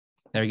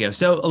There we go.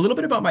 So a little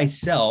bit about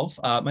myself.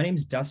 My name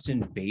is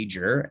Dustin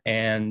Bajer,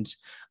 and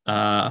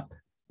uh,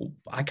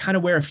 I kind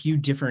of wear a few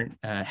different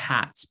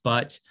hats.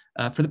 But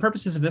for the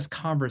purposes of this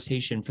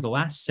conversation, for the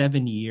last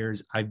 7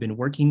 years, I've been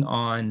working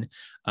on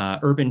an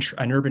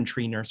urban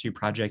tree nursery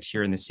project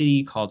here in the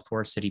city called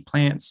Forest City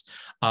Plants.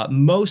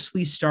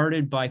 Mostly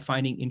started by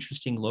finding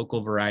interesting local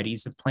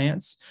varieties of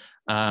plants,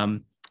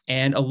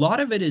 and a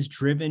lot of it is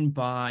driven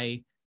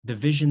by the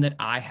vision that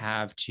I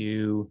have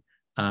to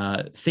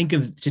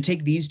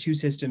take these two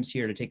systems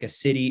here, to take a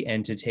city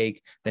and to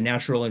take the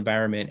natural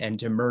environment and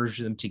to merge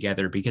them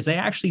together, because I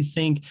actually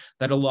think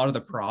that a lot of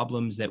the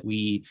problems that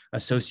we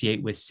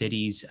associate with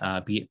cities,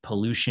 be it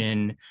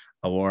pollution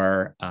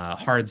or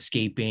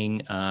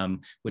hardscaping,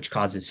 which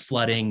causes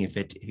flooding if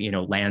it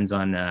lands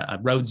on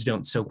roads,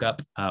 don't soak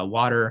up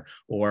water,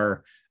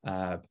 or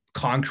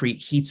concrete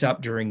heats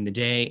up during the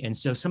day. And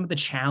so some of the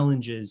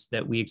challenges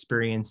that we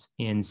experience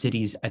in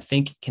cities, I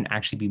think, can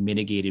actually be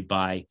mitigated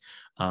by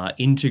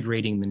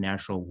integrating the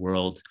natural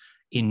world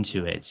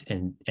into it.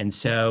 And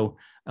so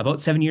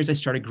about 7 years, I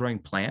started growing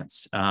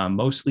plants,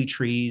 mostly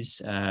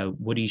trees,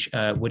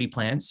 woody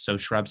plants, so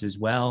shrubs as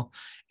well.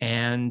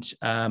 And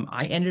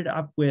I ended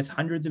up with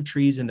hundreds of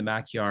trees in the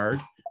backyard.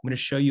 I'm going to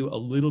show you a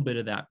little bit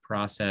of that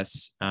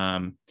process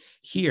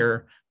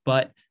here.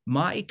 But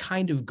my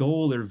kind of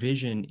goal or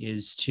vision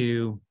is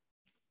to,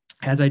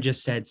 as I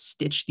just said,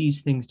 stitch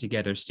these things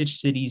together,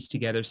 stitch cities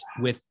together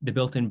with the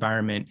built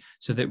environment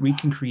so that we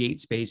can create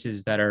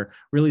spaces that are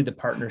really the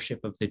partnership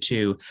of the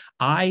two.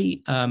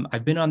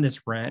 I've been on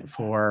this rant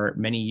for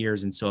many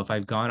years, and so if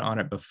I've gone on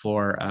it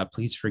before,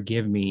 please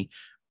forgive me.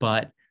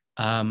 But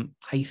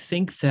I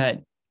think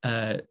that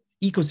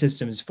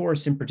ecosystems,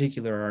 forests in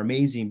particular, are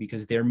amazing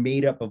because they're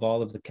made up of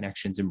all of the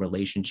connections and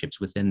relationships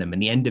within them.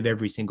 And the end of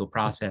every single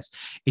process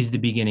is the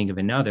beginning of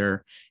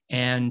another.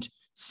 And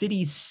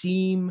cities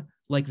seem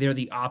like they're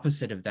the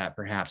opposite of that,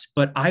 perhaps.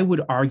 But I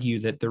would argue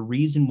that the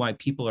reason why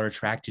people are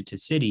attracted to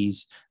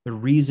cities, the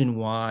reason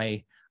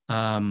why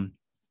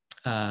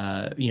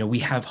we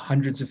have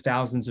hundreds of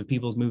thousands of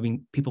people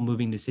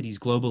moving to cities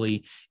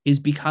globally, is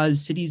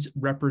because cities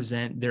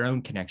represent their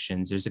own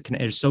connections.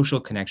 There's social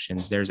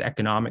connections, there's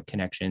economic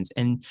connections,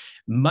 and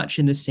much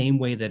in the same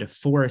way that a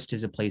forest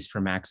is a place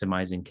for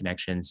maximizing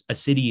connections, a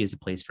city is a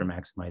place for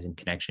maximizing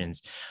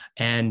connections.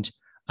 And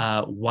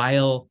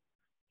while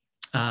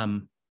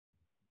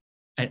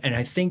and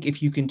I think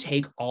if you can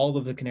take all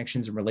of the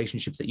connections and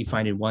relationships that you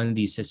find in one of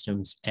these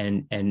systems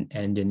and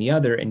in the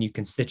other, and you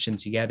can stitch them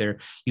together,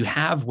 you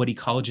have what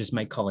ecologists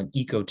might call an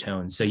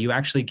ecotone. So you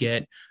actually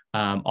get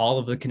all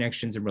of the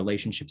connections and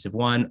relationships of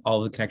one,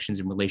 all of the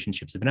connections and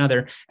relationships of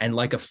another. And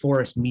like a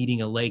forest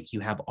meeting a lake, you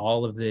have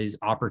all of these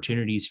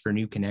opportunities for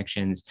new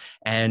connections.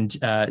 And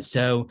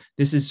so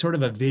this is sort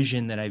of a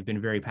vision that I've been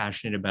very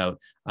passionate about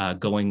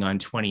going on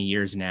 20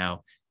 years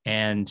now.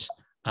 And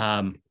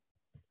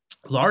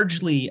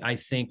largely, I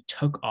think,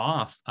 took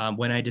off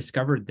when I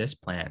discovered this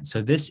plant.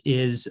 So this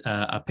is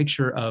a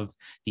picture of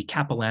the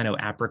Capilano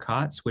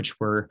apricots, which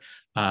were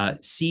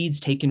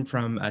seeds taken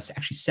from,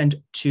 actually sent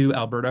to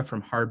Alberta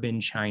from Harbin,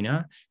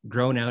 China,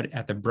 grown out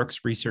at the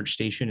Brooks Research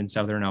Station in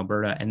southern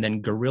Alberta, and then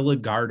guerrilla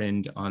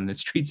gardened on the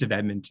streets of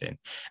Edmonton.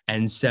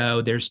 And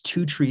so there's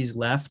two trees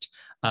left.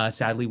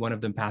 Sadly, one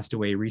of them passed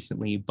away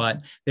recently,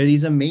 but they're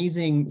these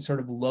amazing sort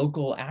of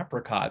local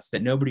apricots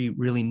that nobody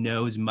really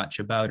knows much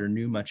about or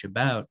knew much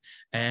about.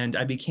 And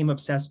I became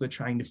obsessed with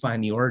trying to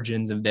find the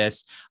origins of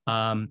this.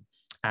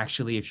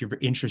 Actually, if you're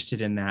interested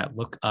in that,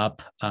 look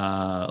up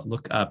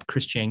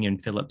Chris Chang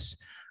and Phillips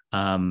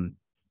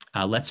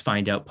Let's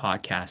Find Out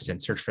podcast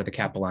and search for the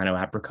Capilano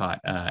apricot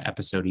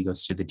episode. He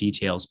goes through the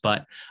details.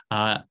 But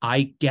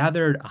I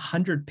gathered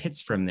 100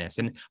 pits from this.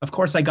 And of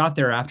course, I got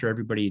there after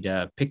everybody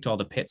picked all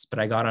the pits, but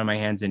I got on my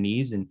hands and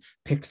knees and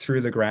picked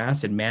through the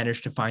grass and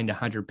managed to find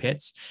 100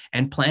 pits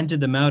and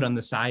planted them out on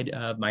the side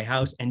of my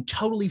house and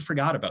totally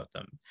forgot about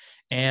them.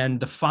 And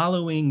the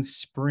following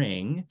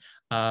spring,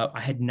 I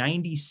had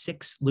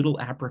 96 little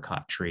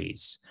apricot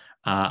trees.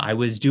 I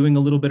was doing a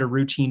little bit of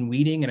routine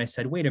weeding and I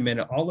said, wait a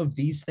minute, all of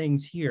these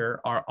things here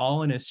are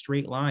all in a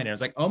straight line. And I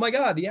was like, oh my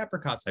God, the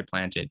apricots I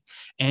planted.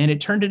 And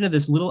it turned into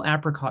this little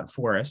apricot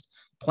forest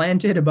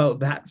planted about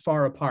that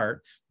far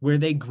apart where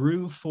they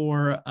grew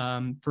for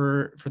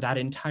that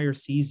entire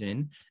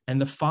season.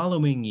 And the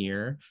following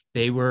year,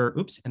 were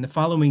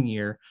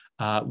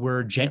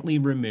gently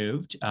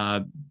removed,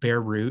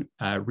 bare root,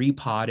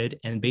 repotted,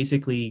 and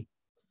basically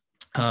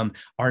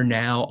are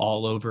now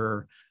all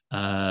over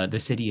the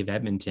city of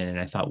Edmonton. And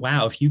I thought,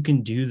 wow, if you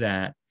can do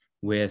that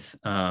with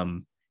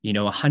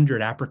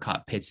 100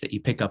 apricot pits that you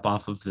pick up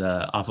off of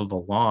a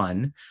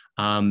lawn,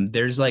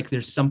 there's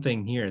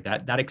something here.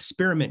 That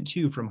experiment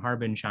too from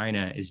Harbin,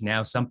 China is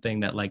now something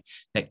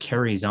that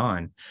carries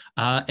on.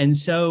 And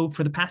so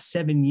for the past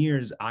 7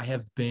 years, I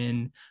have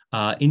been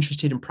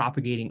interested in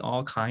propagating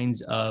all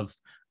kinds of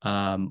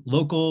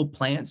local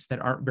plants that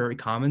aren't very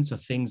common. So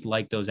things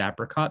like those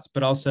apricots,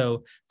 but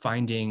also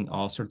finding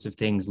all sorts of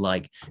things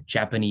like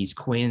Japanese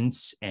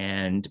quince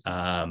and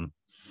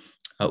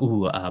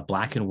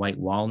black and white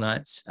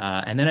walnuts.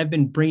 And then I've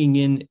been bringing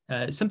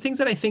in some things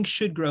that I think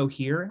should grow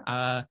here.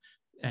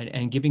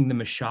 And giving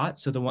them a shot.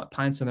 So the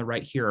plants on the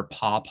right here are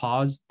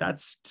pawpaws.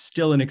 That's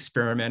still an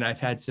experiment. I've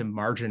had some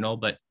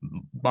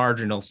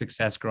marginal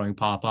success growing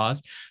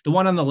pawpaws. The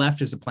one on the left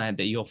is a plant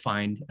that you'll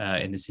find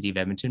in the city of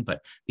Edmonton,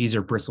 but these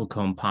are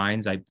bristlecone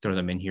pines. I throw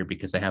them in here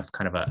because I have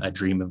kind of a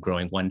dream of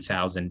growing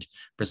 1,000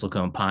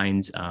 bristlecone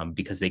pines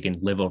because they can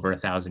live over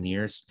 1,000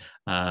 years.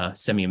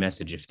 Send me a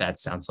message if that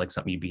sounds like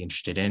something you'd be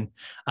interested in.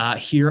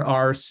 Here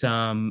are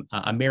some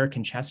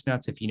American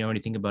chestnuts. If you know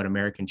anything about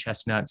American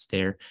chestnuts,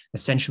 they're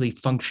essentially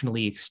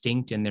functionally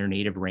extinct in their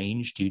native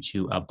range due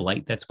to a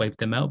blight that's wiped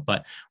them out.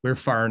 But we're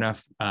far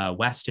enough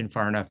west and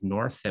far enough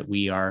north that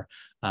we are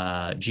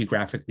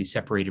geographically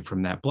separated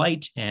from that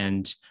blight.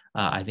 And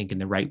I think in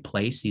the right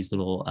place, these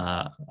little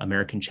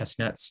American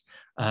chestnuts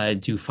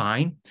do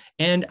fine.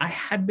 And I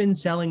had been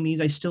selling these.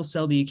 I still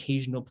sell the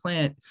occasional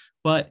plant,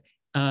 but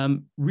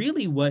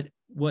really what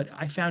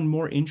I found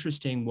more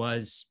interesting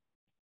was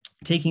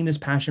taking this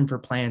passion for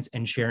plants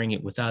and sharing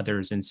it with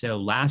others. And so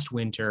last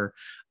winter,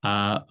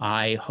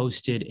 I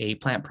hosted a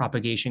plant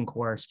propagation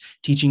course,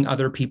 teaching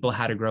other people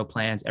how to grow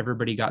plants.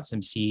 Everybody got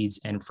some seeds.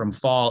 And from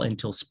fall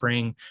until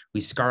spring, we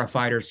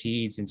scarified our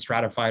seeds and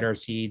stratified our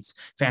seeds,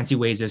 fancy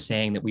ways of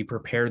saying that we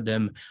prepared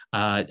them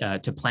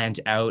to plant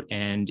out.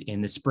 And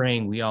in the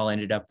spring, we all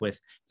ended up with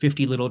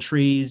 50 little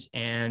trees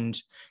and,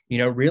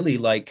 really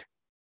like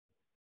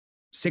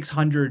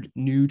 600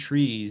 new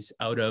trees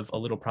out of a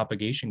little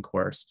propagation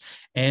course.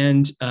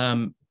 And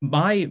an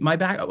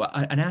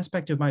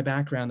aspect of my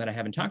background that I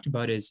haven't talked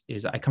about is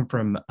I come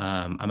from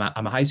I'm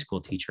a high school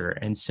teacher,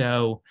 and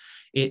so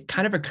it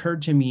kind of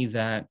occurred to me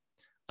that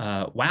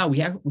wow, we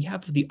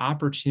have the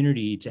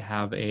opportunity to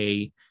have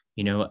a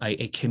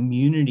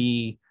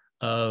community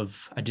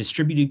of a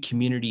distributed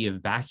community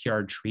of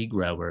backyard tree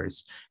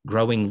growers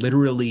growing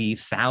literally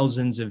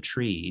thousands of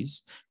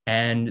trees.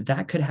 And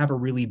that could have a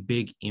really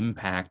big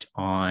impact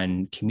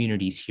on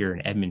communities here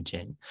in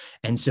Edmonton.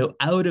 And so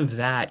out of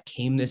that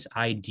came this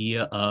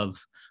idea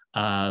of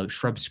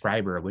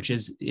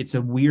Shrubscriber, it's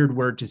a weird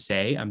word to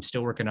say. I'm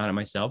still working on it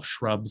myself,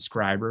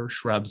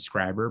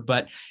 Shrubscriber,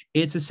 but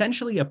it's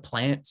essentially a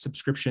plant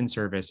subscription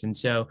service. And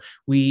so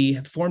we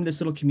formed this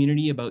little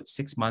community about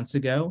 6 months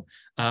ago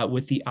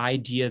with the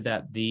idea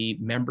that the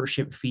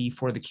membership fee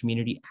for the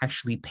community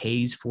actually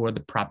pays for the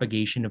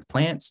propagation of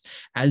plants,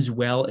 as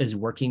well as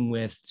working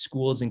with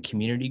schools and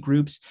community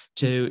groups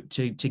to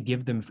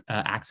give them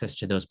access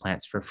to those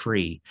plants for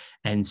free.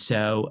 And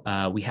so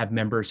we have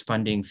members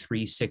funding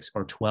 3, 6,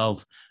 or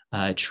 12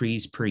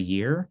 trees per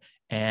year.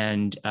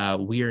 And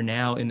we are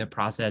now in the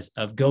process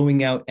of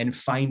going out and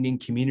finding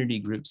community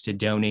groups to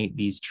donate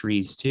these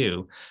trees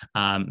to,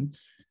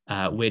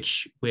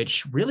 which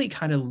really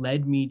kind of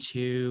led me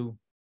to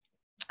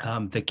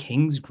the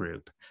King's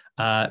group.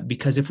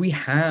 Because if we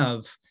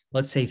have,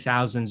 let's say,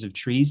 thousands of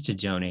trees to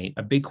donate,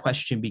 a big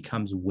question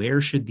becomes,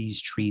 where should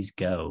these trees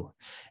go?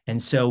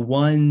 And so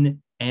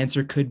one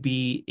answer could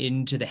be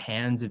into the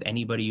hands of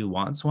anybody who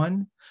wants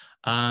one.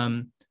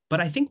 But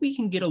I think we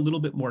can get a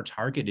little bit more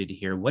targeted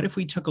here. What if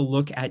we took a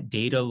look at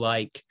data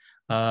like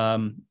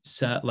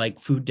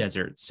food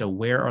deserts? So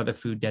where are the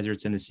food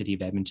deserts in the city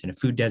of Edmonton? A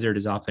food desert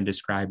is often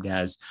described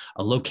as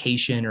a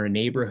location or a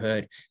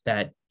neighborhood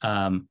that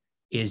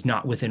is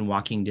not within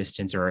walking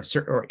distance or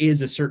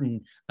is a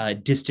certain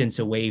distance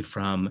away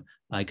from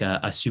like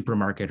a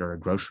supermarket or a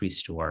grocery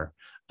store.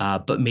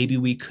 But maybe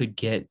we could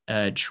get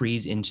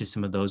trees into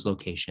some of those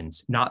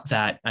locations. Not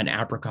that an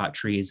apricot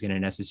tree is going to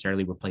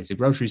necessarily replace a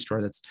grocery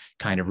store. That's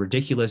kind of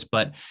ridiculous.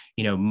 But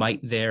might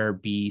there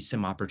be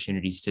some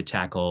opportunities to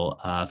tackle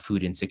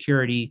food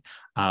insecurity,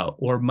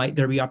 or might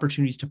there be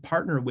opportunities to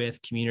partner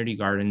with community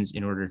gardens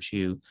in order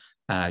to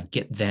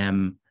get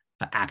them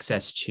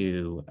access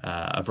to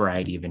a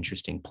variety of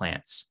interesting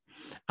plants?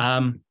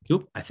 I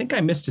think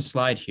I missed a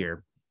slide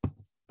here.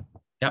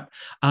 Yep.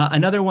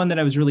 Another one that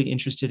I was really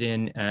interested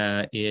in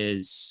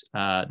is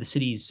the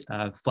city's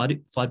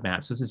flood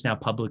map. So this is now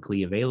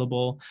publicly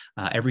available.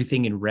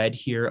 Everything in red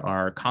here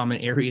are common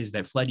areas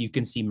that flood. You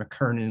can see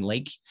McKernan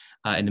Lake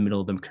in the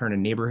middle of the McKernan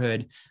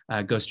neighborhood.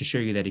 Goes to show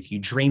you that if you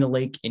drain a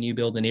lake and you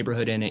build a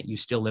neighborhood in it, you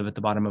still live at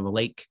the bottom of a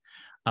lake.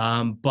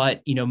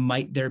 But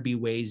might there be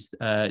ways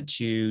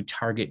to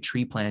target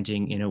tree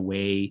planting in a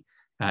way,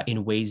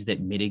 in ways that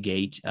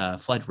mitigate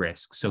flood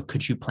risk? So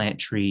could you plant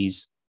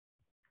trees,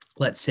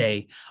 let's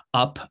say,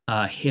 up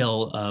a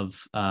hill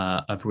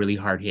of really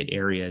hard hit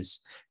areas,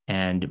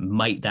 and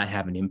might that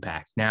have an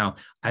impact? Now,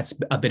 that's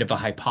a bit of a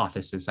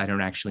hypothesis. I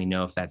don't actually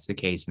know if that's the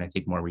case, and I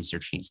think more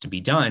research needs to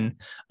be done.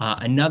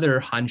 Another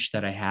hunch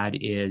that I had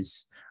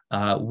is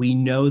we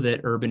know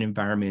that urban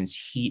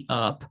environments heat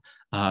up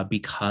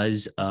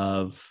because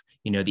of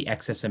the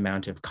excess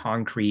amount of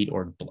concrete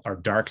or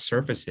dark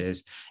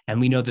surfaces. And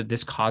we know that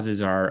this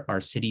causes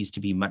our cities to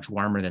be much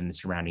warmer than the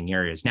surrounding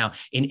areas. Now,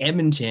 in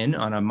Edmonton,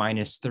 on a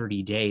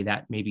 -30 day,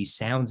 that maybe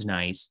sounds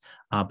nice,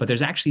 but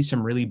there's actually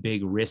some really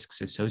big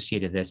risks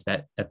associated with this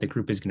that the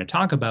group is going to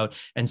talk about.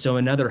 And so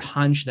another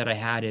hunch that I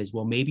had is,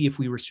 well, maybe if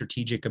we were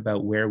strategic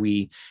about where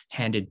we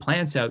handed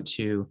plants out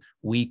to,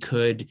 we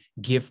could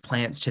give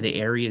plants to the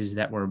areas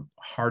that were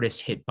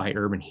hardest hit by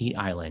urban heat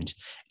island.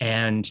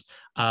 And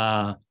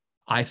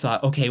I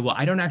thought, okay, well,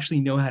 I don't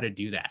actually know how to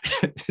do that.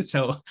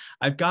 So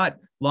I've got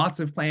lots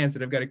of plants,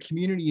 and I've got a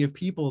community of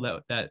people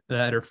that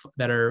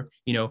are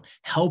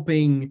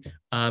helping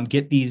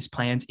get these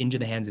plants into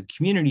the hands of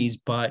communities.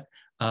 But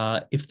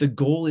if the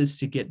goal is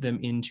to get them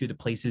into the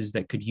places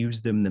that could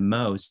use them the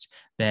most,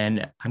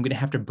 then I'm going to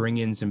have to bring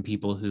in some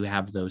people who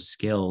have those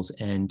skills.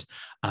 And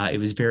it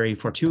was very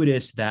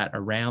fortuitous that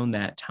around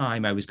that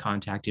time I was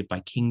contacted by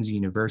King's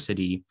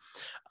University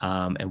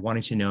and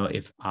wanted to know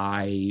if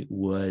I'd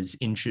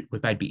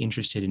be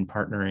interested in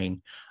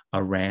partnering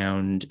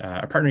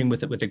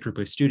with a group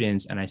of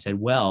students. And I said,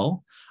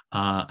 well,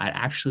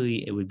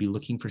 it would be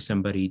looking for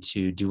somebody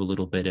to do a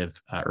little bit of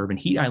urban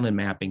heat island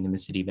mapping in the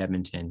city of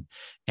Edmonton,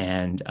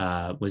 and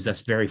was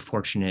thus very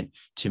fortunate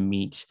to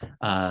meet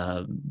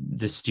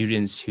the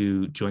students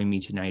who joined me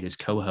tonight as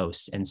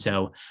co-hosts. And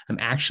so I'm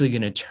actually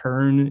going to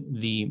turn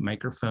the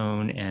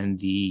microphone and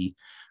the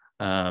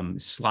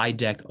slide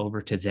deck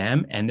over to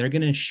them, and they're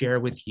going to share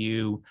with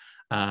you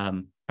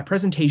a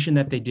presentation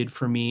that they did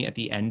for me at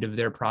the end of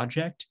their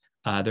project.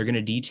 They're going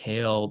to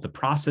detail the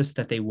process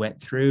that they went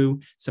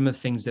through, some of the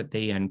things that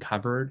they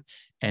uncovered,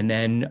 and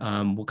then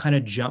we'll kind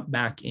of jump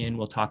back in.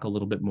 We'll talk a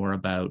little bit more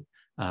about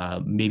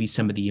maybe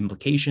some of the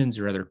implications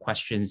or other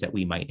questions that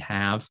we might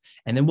have,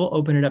 and then we'll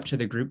open it up to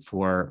the group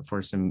for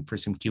some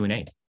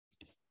Q&A.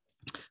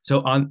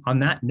 So on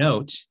that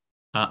note,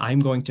 I'm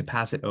going to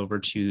pass it over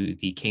to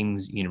the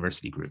King's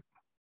University group.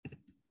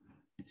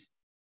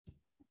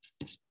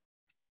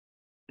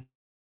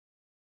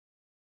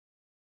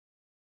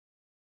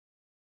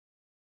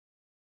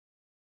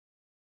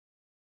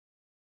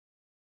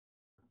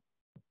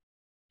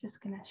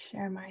 Just going to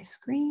share my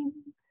screen.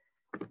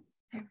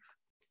 There.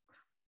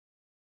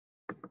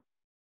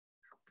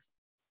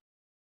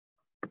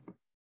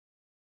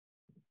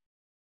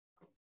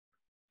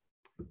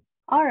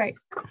 All right.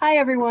 Hi,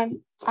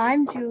 everyone.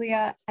 I'm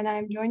Julia, and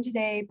I'm joined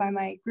today by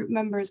my group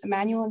members,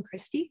 Emmanuel and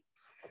Christy.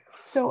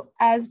 So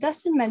as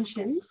Dustin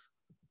mentioned,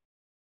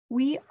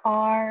 we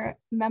are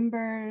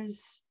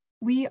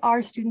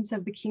students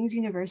of the King's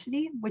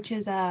University, which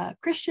is a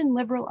Christian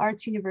liberal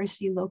arts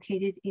university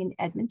located in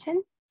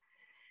Edmonton.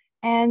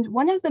 And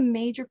one of the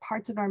major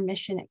parts of our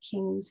mission at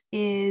King's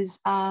is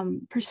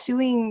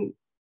pursuing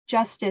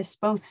justice,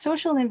 both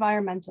social and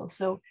environmental.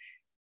 So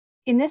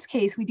in this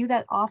case, we do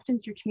that often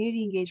through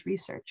community engaged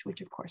research,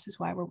 which of course is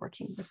why we're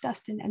working with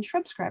Dustin and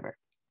Shrubscriber.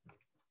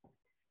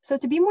 So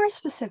to be more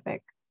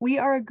specific, we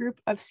are a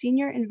group of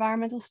senior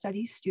environmental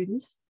studies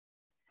students.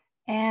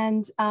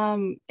 And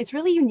it's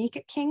really unique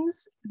at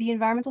King's. The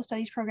environmental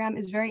studies program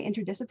is very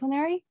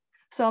interdisciplinary.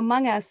 So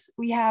among us,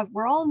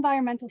 we're all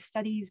environmental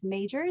studies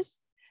majors,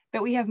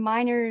 but we have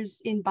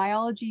minors in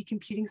biology,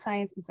 computing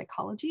science, and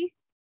psychology.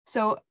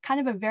 So kind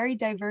of a very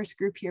diverse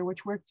group here,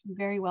 which worked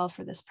very well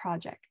for this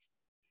project.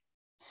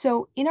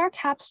 So in our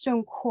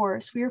capstone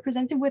course, we were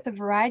presented with a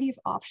variety of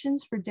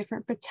options for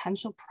different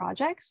potential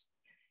projects.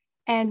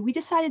 And we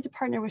decided to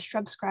partner with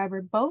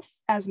Shrubscriber, both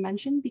as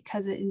mentioned,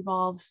 because it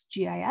involves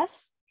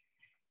GIS.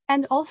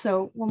 And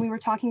also when we were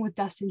talking with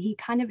Dustin, he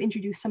kind of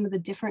introduced some of the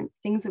different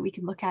things that we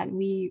could look at. And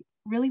we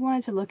really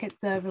wanted to look at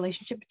the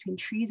relationship between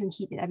trees and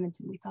heat in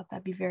Edmonton. We thought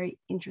that'd be very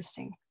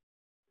interesting.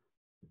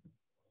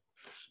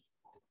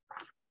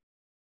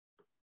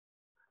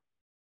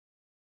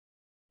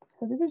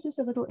 So this is just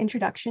a little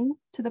introduction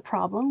to the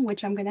problem,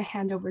 which I'm going to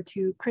hand over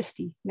to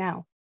Christy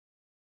now.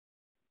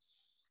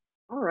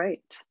 All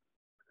right.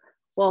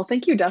 Well,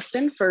 thank you,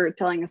 Dustin, for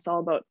telling us all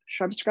about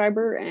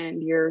Shrubscriber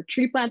and your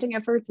tree planting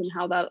efforts and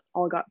how that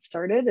all got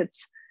started.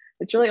 It's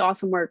really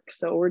awesome work.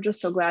 So we're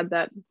just so glad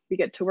that we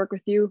get to work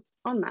with you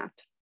on that.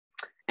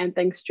 And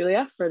thanks,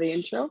 Julia, for the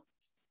intro.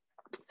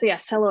 So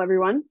yes, hello,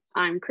 everyone.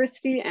 I'm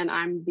Christy, and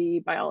I'm the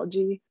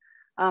biology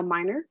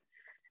minor.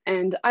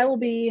 And I will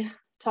be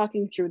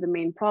talking through the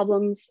main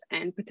problems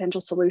and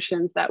potential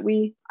solutions that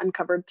we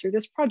uncovered through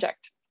this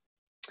project.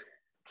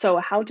 So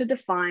how to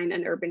define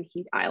an urban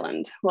heat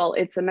island? Well,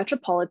 it's a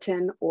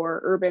metropolitan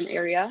or urban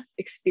area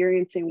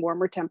experiencing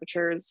warmer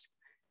temperatures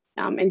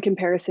in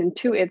comparison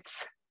to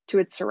its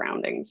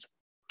surroundings.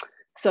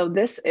 So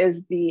this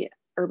is the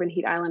urban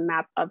heat island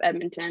map of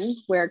Edmonton,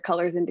 where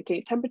colors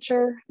indicate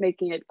temperature,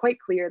 making it quite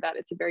clear that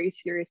it's a very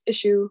serious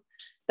issue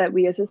that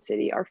we as a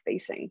city are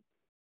facing.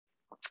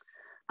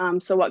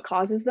 So what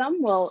causes them?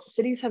 Well,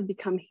 cities have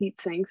become heat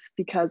sinks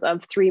because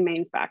of three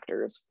main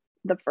factors.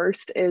 The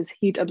first is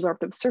heat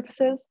absorptive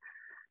surfaces.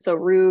 So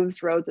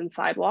roofs, roads, and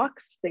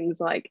sidewalks. Things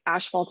like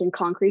asphalt and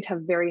concrete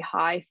have very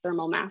high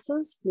thermal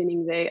masses,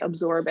 meaning they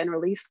absorb and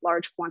release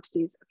large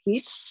quantities of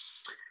heat.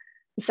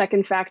 The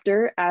second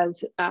factor,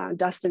 as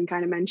Dustin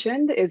kind of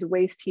mentioned, is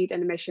waste heat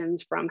and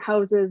emissions from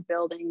houses,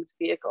 buildings,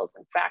 vehicles,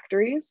 and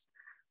factories.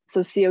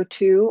 So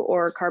CO2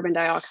 or carbon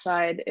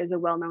dioxide is a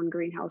well-known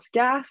greenhouse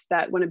gas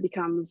that when it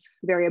becomes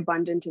very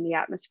abundant in the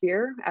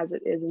atmosphere, as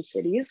it is in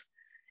cities,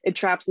 it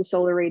traps the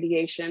solar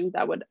radiation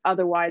that would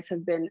otherwise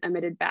have been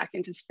emitted back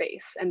into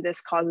space. And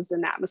this causes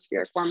an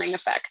atmospheric warming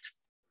effect.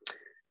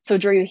 So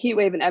during the heat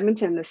wave in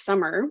Edmonton this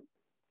summer,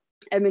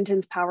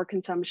 Edmonton's power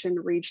consumption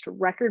reached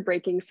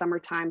record-breaking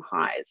summertime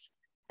highs.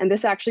 And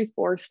this actually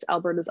forced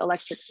Alberta's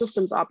electric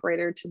systems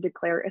operator to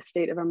declare a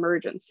state of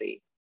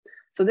emergency.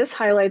 So this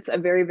highlights a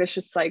very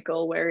vicious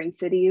cycle where in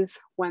cities,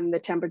 when the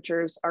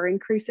temperatures are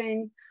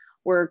increasing,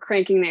 we're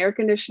cranking the air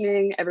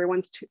conditioning,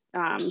 everyone's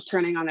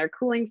turning on their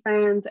cooling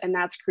fans, and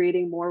that's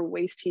creating more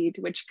waste heat,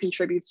 which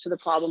contributes to the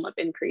problem of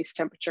increased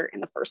temperature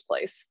in the first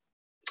place.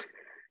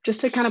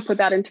 Just to kind of put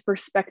that into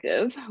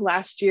perspective,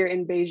 last year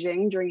in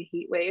Beijing during a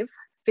heat wave,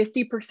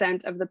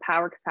 50% of the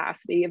power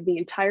capacity of the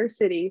entire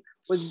city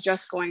was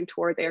just going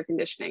towards air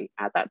conditioning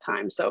at that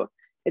time. So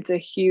it's a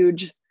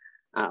huge,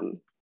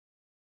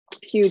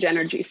 huge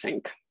energy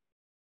sink.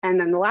 And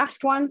then the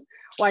last one,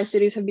 why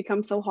cities have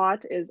become so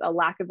hot, is a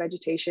lack of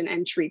vegetation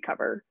and tree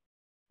cover.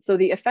 So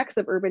the effects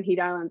of urban heat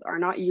islands are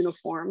not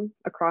uniform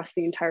across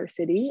the entire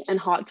city, and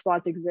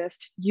hotspots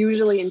exist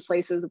usually in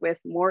places with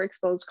more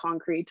exposed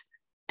concrete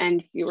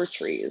and fewer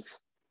trees.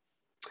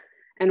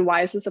 And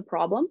why is this a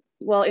problem?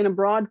 Well, in a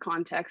broad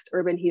context,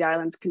 urban heat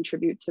islands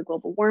contribute to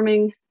global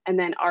warming and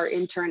then are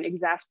in turn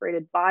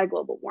exacerbated by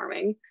global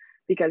warming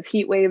because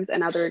heat waves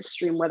and other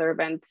extreme weather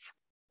events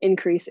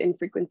increase in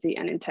frequency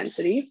and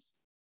intensity.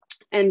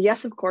 And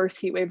yes, of course,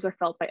 heat waves are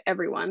felt by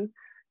everyone,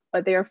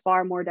 but they are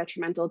far more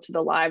detrimental to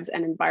the lives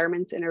and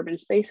environments in urban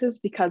spaces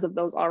because of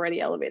those already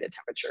elevated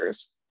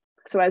temperatures.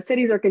 So as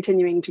cities are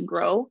continuing to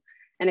grow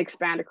and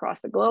expand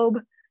across the globe,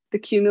 the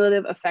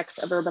cumulative effects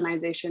of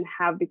urbanization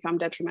have become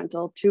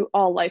detrimental to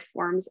all life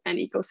forms and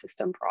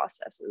ecosystem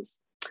processes.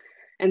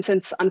 And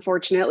since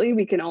unfortunately,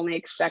 we can only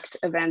expect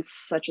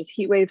events such as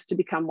heat waves to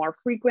become more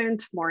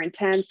frequent, more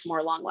intense,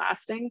 more long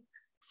lasting,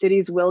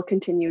 cities will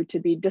continue to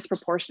be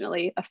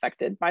disproportionately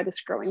affected by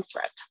this growing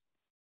threat.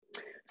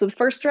 So the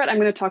first threat I'm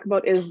going to talk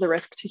about is the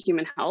risk to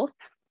human health.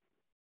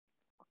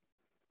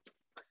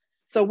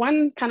 So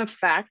one kind of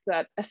fact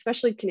that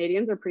especially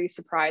Canadians are pretty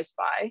surprised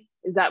by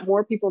is that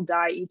more people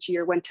die each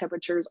year when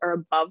temperatures are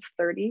above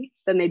 30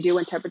 than they do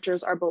when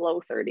temperatures are below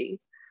 30.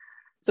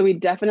 So we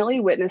definitely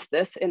witnessed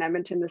this in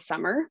Edmonton this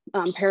summer.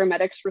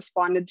 Paramedics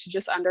responded to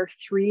just under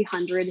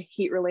 300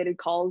 heat-related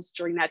calls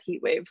during that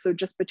heat wave. So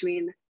just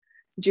between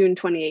June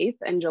 28th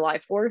and July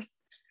 4th,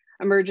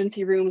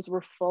 emergency rooms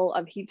were full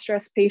of heat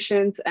stress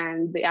patients,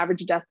 and the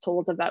average death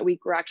tolls of that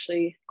week were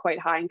actually quite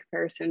high in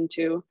comparison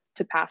to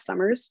past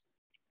summers.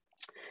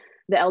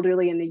 The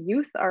elderly and the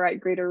youth are at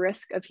greater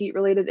risk of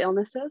heat-related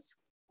illnesses,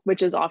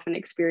 which is often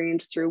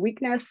experienced through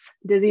weakness,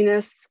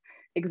 dizziness,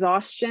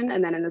 exhaustion,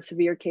 and then in the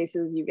severe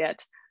cases, you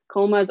get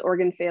comas,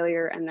 organ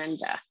failure, and then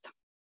death.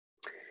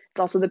 It's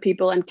also the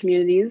people and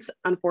communities,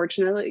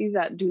 unfortunately,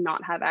 that do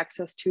not have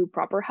access to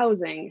proper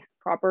housing,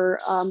 proper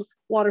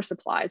water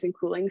supplies and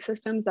cooling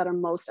systems that are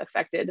most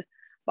affected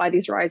by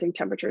these rising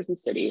temperatures in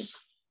cities.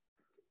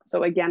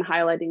 So again,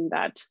 highlighting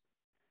that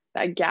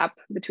gap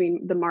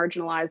between the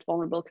marginalized,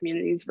 vulnerable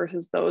communities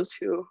versus those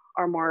who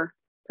are more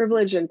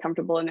privileged and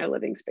comfortable in their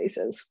living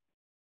spaces.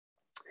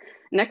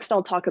 Next,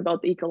 I'll talk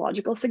about the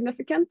ecological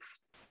significance.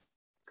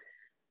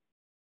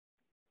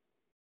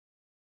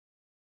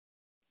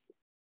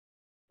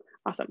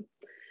 Awesome.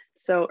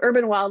 So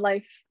urban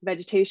wildlife,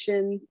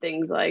 vegetation,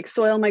 things like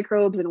soil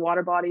microbes and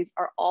water bodies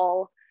are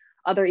all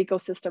other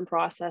ecosystem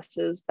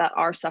processes that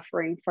are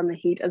suffering from the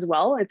heat as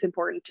well. It's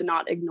important to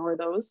not ignore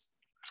those.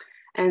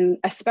 And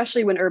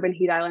especially when urban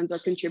heat islands are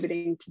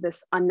contributing to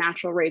this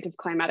unnatural rate of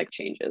climatic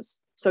changes.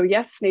 So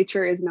yes,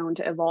 nature is known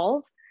to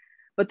evolve,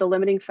 but the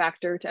limiting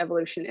factor to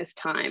evolution is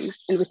time.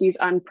 And with these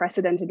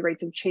unprecedented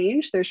rates of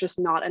change, there's just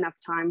not enough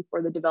time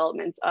for the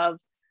developments of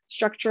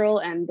structural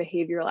and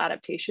behavioral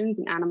adaptations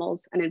in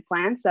animals and in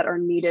plants that are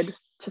needed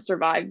to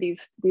survive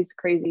these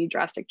crazy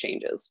drastic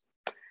changes.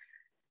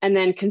 And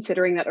then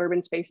considering that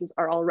urban spaces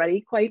are already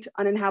quite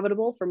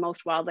uninhabitable for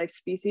most wildlife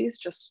species,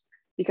 just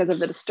because of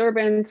the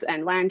disturbance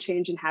and land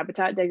change and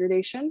habitat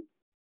degradation,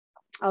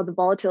 the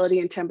volatility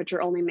and temperature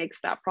only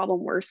makes that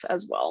problem worse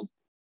as well.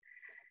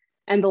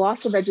 And the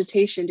loss of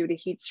vegetation due to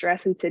heat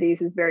stress in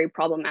cities is very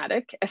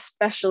problematic,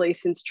 especially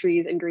since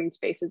trees and green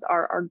spaces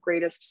are our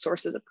greatest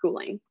sources of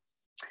cooling.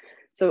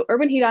 So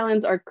urban heat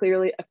islands are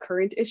clearly a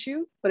current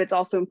issue, but it's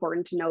also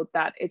important to note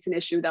that it's an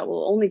issue that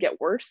will only get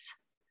worse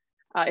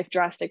if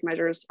drastic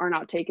measures are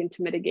not taken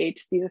to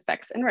mitigate these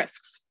effects and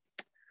risks.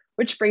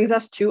 Which brings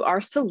us to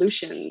our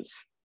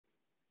solutions.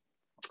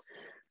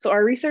 So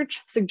our research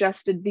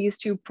suggested these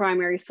two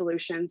primary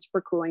solutions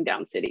for cooling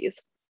down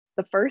cities.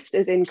 The first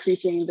is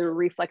increasing the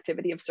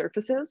reflectivity of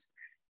surfaces.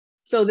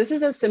 So this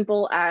is as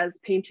simple as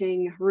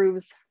painting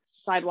roofs,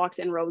 sidewalks,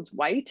 and roads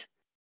white.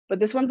 But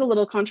this one's a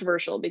little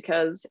controversial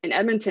because in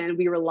Edmonton,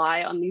 we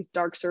rely on these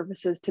dark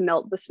surfaces to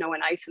melt the snow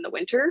and ice in the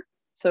winter.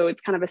 So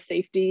it's kind of a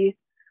safety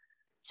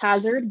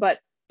hazard, but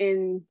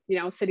in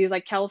cities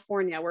like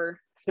California where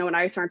snow and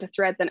ice aren't a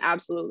threat, then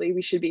absolutely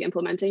we should be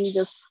implementing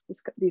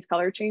these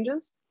color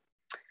changes.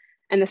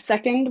 And the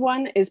second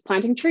one is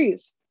planting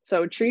trees.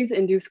 So trees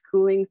induce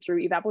cooling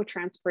through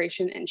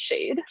evapotranspiration and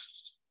shade,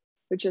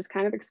 which is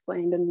kind of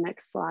explained in the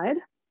next slide.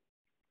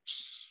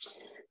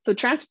 So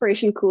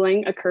transpiration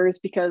cooling occurs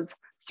because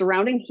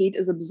surrounding heat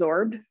is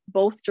absorbed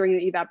both during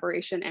the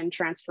evaporation and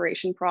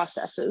transpiration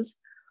processes,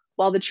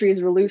 while the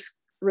trees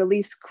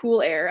release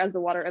cool air as the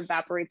water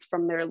evaporates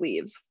from their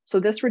leaves. So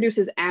this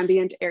reduces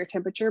ambient air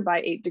temperature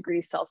by 8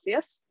 degrees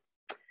Celsius.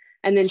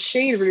 And then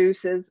shade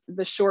reduces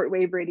the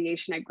shortwave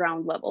radiation at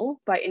ground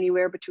level by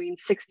anywhere between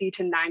 60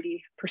 to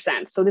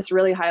 90%. So this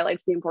really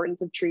highlights the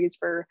importance of trees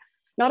for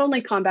not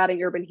only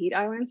combating urban heat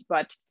islands,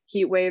 but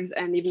heat waves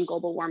and even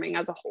global warming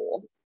as a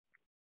whole.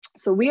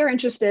 So we are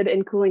interested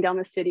in cooling down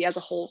the city as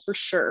a whole for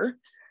sure,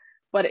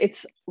 but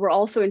we're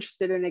also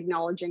interested in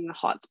acknowledging the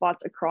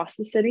hotspots across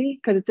the city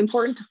because it's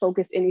important to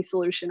focus any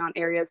solution on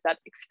areas that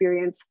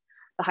experience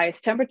the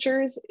highest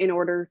temperatures in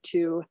order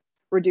to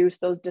reduce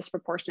those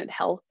disproportionate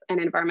health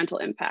and environmental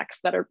impacts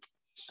that are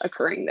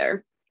occurring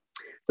there.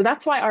 So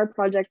that's why our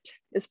project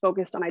is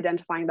focused on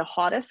identifying the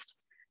hottest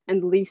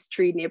and least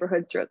treed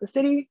neighborhoods throughout the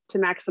city to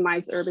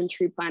maximize urban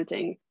tree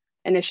planting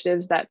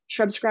initiatives that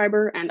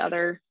Shrubscriber and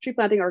other tree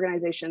planting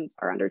organizations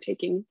are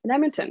undertaking in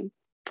Edmonton.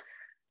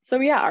 So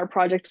yeah, our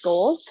project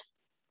goals.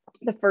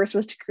 The first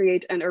was to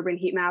create an urban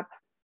heat map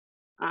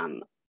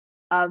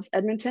of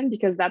Edmonton,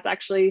 because that's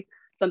actually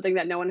something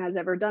that no one has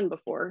ever done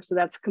before. So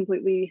that's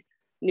completely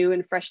new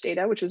and fresh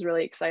data, which was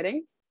really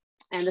exciting.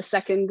 And the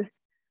second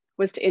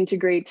was to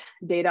integrate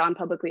data on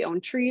publicly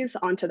owned trees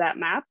onto that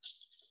map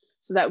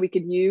so that we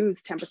could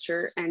use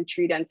temperature and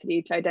tree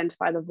density to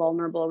identify the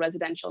vulnerable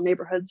residential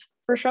neighborhoods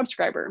for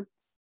Shrubscriber.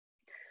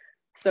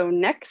 So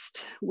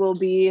next we'll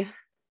be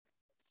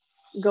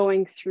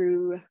going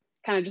through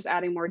kind of just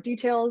adding more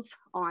details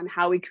on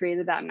how we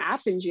created that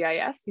map in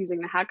GIS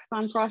using the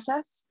hackathon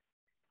process,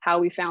 how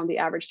we found the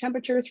average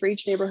temperatures for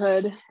each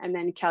neighborhood, and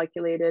then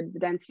calculated the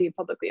density of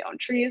publicly owned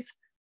trees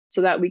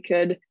so that we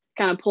could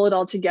kind of pull it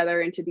all together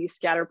into these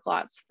scatter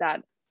plots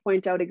that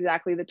point out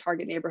exactly the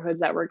target neighborhoods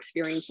that were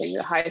experiencing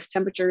the highest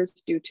temperatures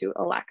due to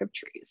a lack of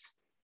trees.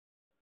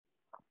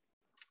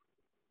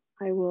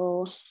 I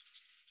will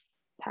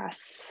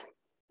pass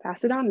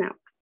it on now.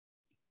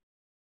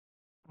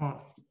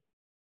 Oh,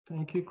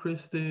 thank you,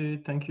 Christy.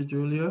 Thank you,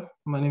 Julia.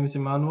 My name is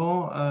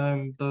Emmanuel.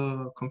 I'm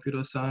the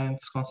computer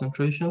science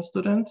concentration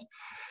student.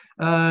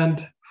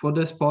 And for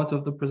this part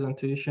of the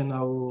presentation,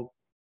 I will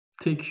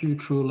take you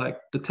through like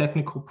the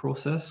technical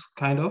process,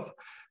 kind of,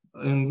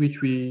 in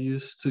which we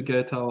use to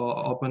get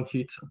our urban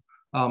heat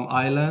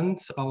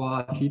islands,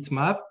 our heat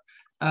map,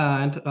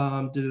 and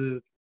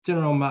the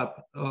general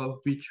map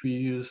which we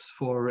use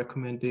for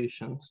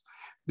recommendations.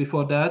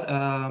 Before that,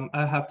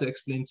 I have to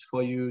explain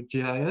for you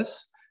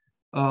GIS.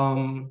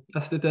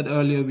 As stated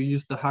earlier, we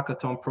use the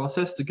hackathon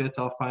process to get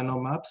our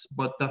final maps,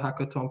 but the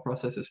hackathon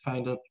process is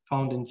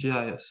found in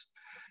GIS.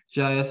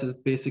 GIS is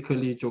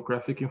basically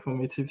geographic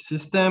informative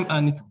system,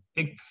 and it's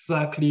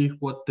exactly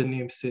what the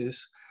name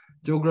says.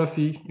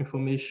 Geography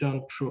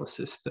information through a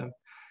system.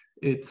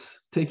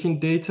 It's taking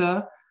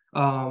data,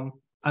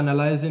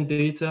 analyzing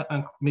data,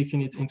 and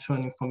making it into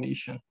an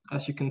information.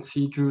 As you can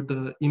see through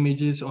the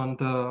images on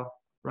the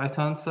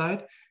right-hand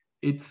side,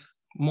 it's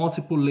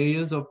multiple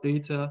layers of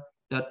data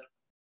that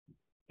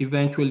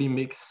eventually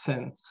makes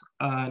sense.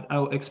 And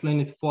I'll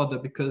explain it further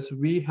because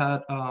we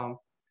had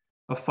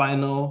a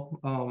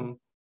final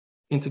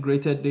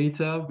integrated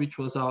data, which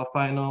was our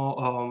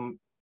final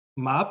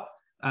map.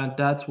 And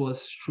that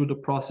was through the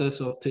process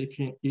of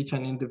taking each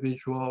and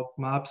individual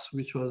maps,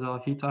 which was our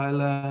heat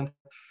island,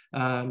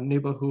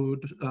 neighborhood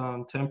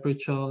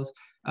temperatures,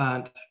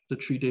 and the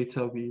tree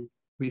data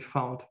we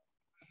found.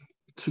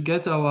 To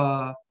get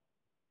our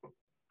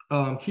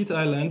heat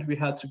island, we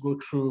had to go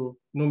through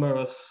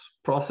numerous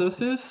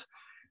processes.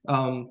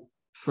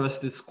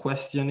 First is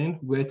questioning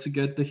where to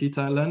get the heat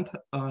island.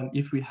 And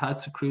if we had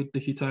to create the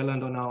heat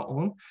island on our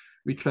own,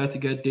 we tried to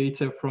get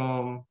data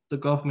from the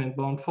government,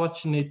 but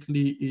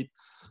unfortunately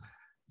it's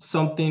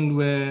something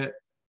where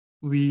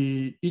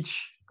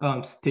each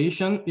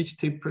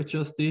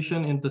temperature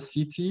station in the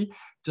city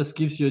just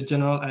gives you a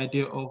general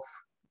idea of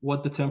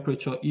what the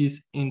temperature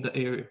is in the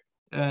area.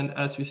 And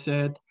as we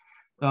said,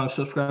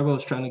 Shrubscriber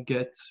was trying to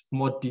get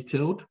more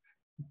detailed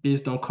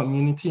based on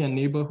community and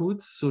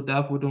neighborhoods, so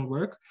that wouldn't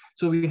work.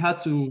 So we had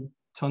to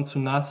turn to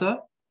NASA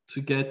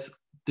to get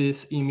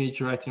this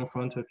image right in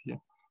front of you.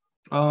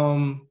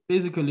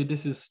 Basically,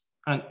 this is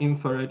an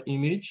infrared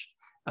image,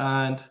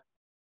 and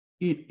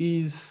it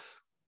is,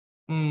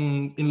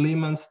 in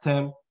layman's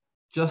term,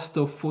 just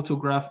a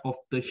photograph of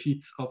the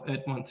heat of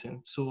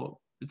Edmonton. So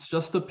it's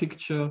just a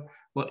picture,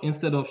 but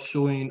instead of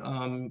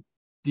showing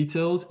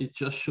details, it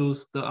just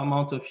shows the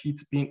amount of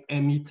heat being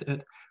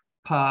emitted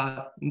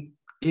per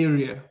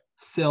area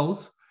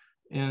cells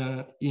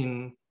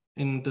in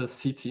the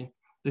city.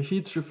 The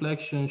heat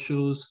reflection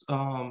shows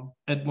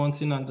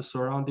Edmonton and the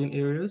surrounding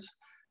areas.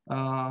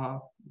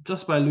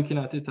 Just by looking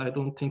at it, I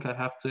don't think I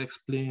have to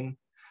explain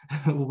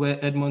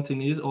where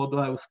Edmonton is, although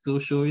I will still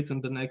show it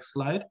in the next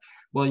slide.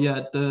 But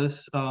yeah,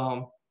 this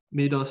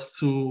made us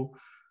to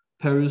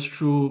peruse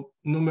through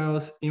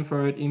numerous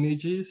infrared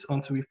images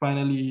until we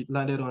finally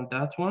landed on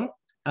that one.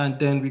 And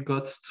then we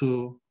got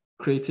to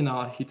creating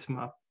our heat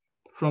map.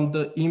 From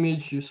the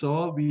image you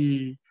saw,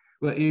 we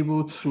were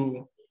able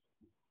to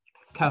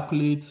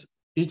calculate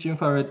each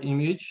infrared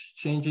image,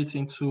 change it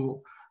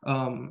into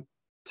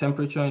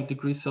temperature in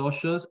degrees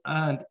Celsius,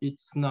 and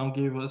it's now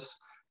gave us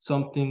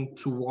something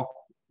to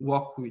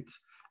work with.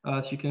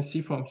 As you can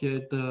see from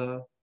here,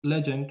 the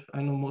legend,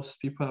 I know most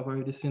people have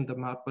already seen the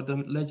map, but the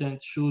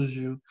legend shows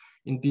you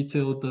in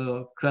detail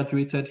the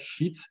graduated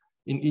heat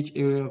in each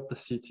area of the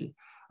city.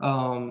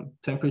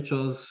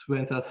 Temperatures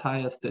went as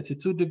high as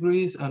 32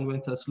 degrees and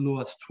went as low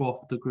as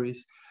 12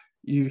 degrees.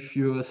 If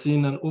you're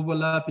seeing an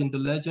overlap in the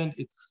legend,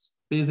 it's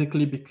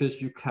basically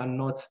because you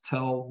cannot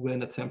tell when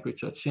the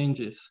temperature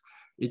changes.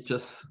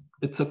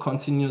 It's a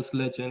continuous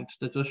legend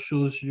that just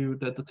shows you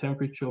that the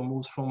temperature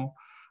moves from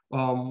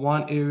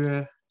one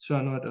area to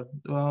another.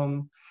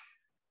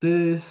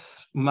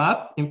 This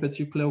map in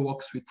particular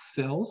works with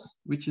cells,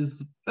 which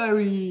is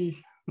very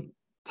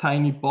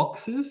tiny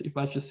boxes, if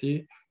I should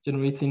say,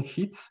 generating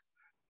heat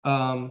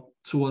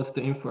towards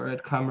the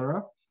infrared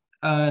camera.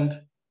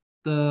 And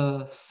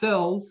the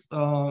cells,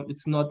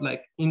 it's not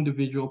like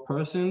individual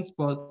persons,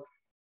 but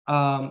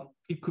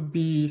it could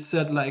be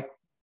said like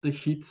the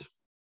heat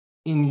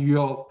in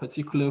your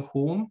particular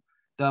home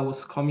that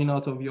was coming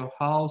out of your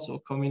house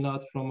or coming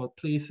out from a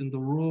place in the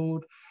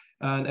road,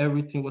 and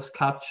everything was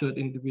captured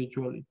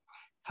individually.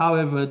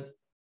 However,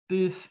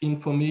 this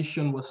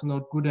information was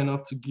not good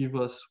enough to give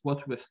us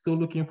what we're still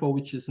looking for,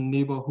 which is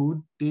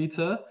neighborhood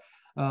data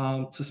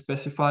to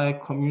specify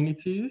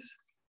communities.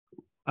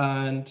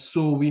 And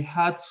so we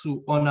had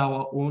to, on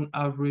our own,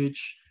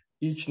 average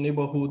each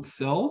neighborhood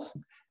cells,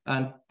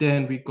 and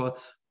then we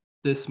got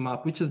this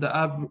map, which is the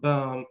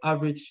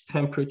average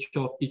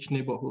temperature of each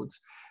neighborhood.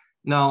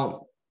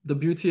 Now, the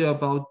beauty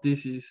about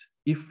this is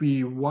if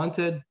we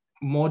wanted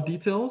more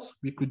details,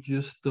 we could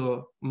use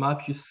the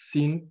map you've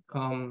seen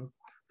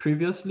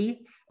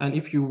previously. And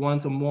if you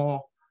want a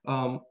more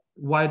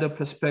wider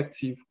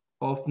perspective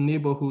of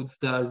neighborhoods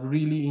that are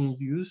really in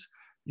use,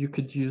 you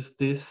could use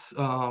this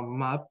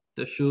map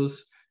that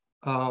shows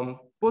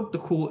both the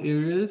cool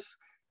areas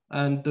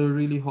and the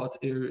really hot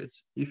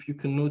areas. If you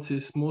can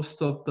notice,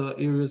 most of the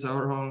areas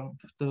around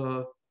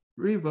the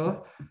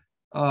river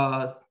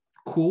are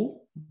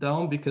cool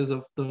down because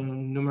of the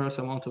numerous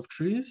amount of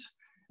trees,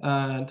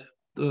 and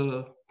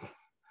the,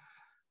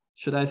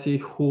 should I say,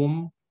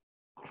 home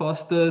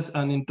clusters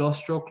and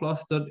industrial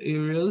clustered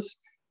areas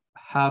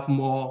have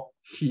more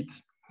heat.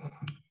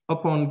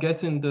 Upon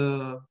getting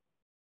the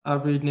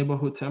average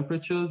neighborhood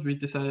temperatures, we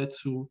decided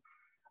to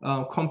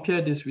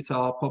compare this with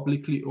our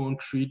publicly owned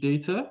tree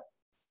data.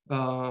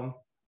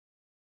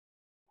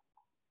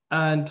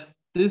 And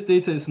this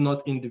data is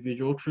not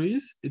individual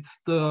trees,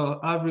 it's the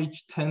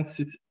average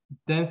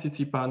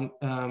density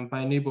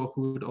by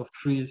neighborhood of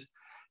trees.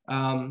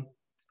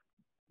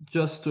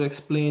 Just to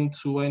explain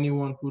to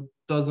anyone who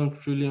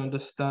doesn't really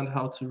understand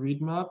how to read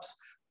maps,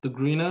 the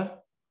greener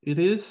it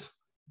is,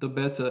 the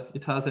better.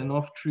 It has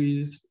enough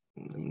trees,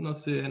 not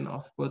say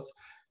enough, but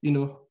you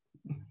know,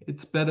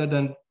 it's better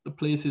than the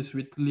places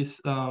with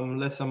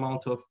less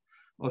amount of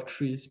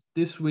trees.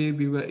 This way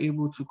we were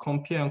able to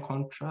compare and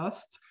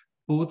contrast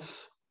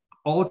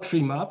all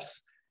three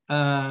maps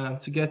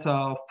to get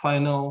our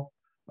final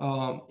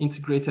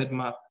integrated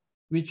map,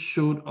 which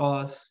showed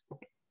us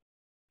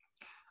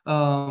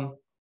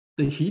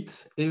the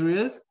heat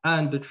areas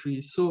and the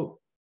trees. So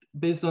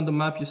based on the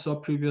map you saw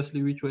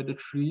previously, which were the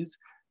trees,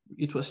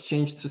 it was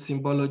changed to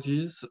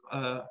symbologies,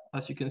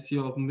 as you can see,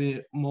 of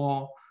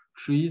more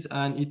trees,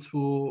 and it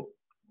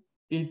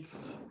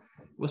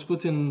was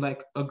put in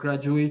like a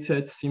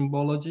graduated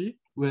symbology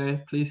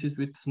where places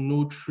with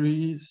no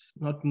trees,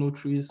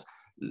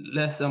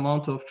 less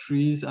amount of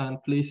trees,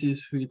 and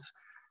places with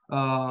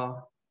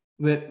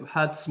where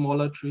had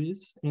smaller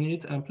trees in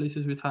it, and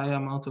places with higher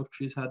amount of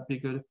trees had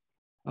bigger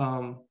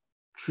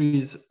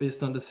trees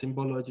based on the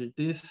symbology.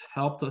 This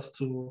helped us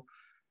to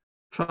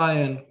try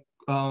and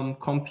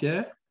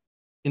compare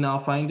in our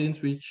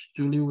findings, which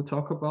Julie will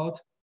talk about,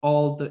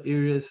 all the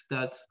areas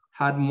that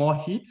had more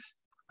heat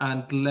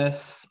and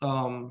less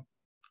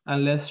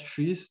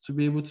trees to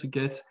be able to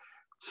get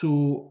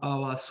to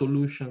our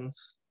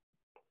solutions.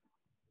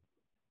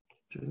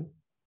 Julie?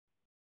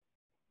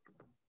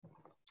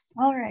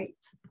 All right.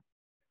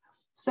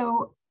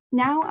 So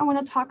now I want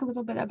to talk a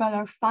little bit about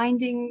our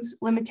findings,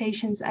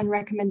 limitations, and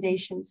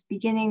recommendations,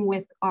 beginning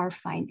with our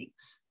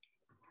findings.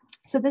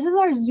 So this is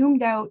our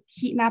zoomed out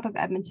heat map of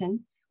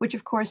Edmonton, which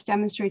of course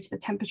demonstrates the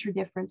temperature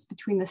difference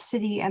between the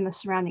city and the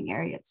surrounding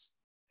areas.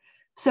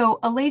 So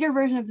a later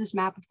version of this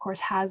map, of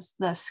course, has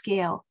the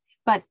scale,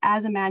 but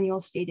as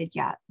Emmanuel stated,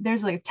 yeah,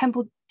 there's like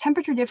a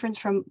temperature difference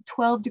from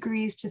 12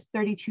 degrees to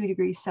 32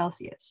 degrees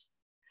Celsius.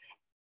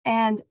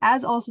 And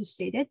as also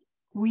stated,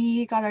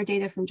 we got our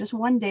data from just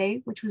one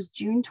day, which was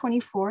June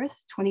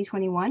 24th,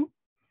 2021.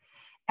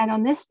 And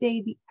on this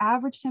day, the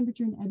average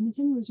temperature in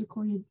Edmonton was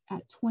recorded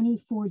at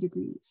 24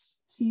 degrees.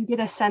 So you get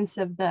a sense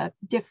of the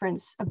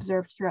difference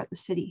observed throughout the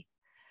city.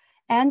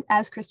 And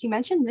as Christy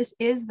mentioned, this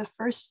is the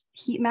first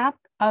heat map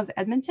of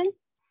Edmonton,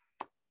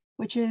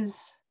 which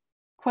is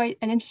quite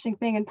an interesting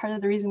thing and part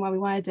of the reason why we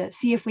wanted to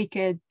see if we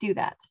could do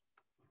that.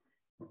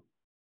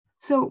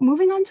 So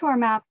moving on to our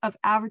map of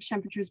average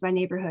temperatures by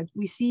neighborhood,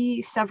 we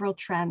see several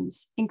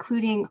trends,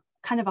 including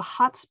kind of a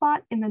hot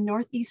spot in the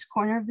northeast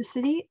corner of the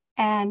city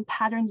and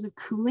patterns of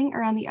cooling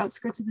around the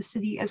outskirts of the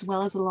city, as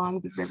well as along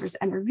the rivers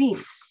and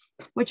ravines,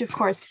 which of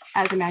course,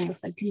 as Emmanuel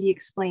said, can be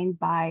explained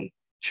by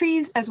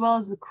trees as well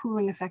as the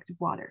cooling effect of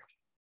water.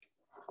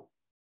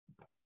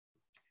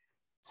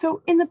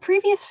 So in the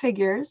previous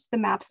figures, the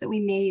maps that we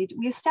made,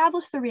 we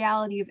established the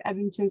reality of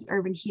Edmonton's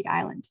urban heat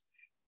island.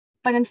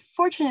 But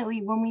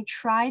unfortunately, when we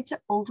tried to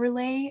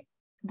overlay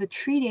the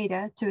tree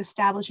data to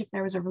establish if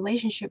there was a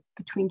relationship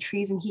between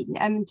trees and heat in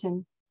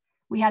Edmonton,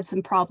 we had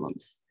some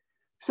problems.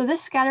 So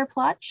this scatter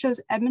plot shows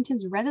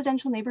Edmonton's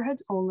residential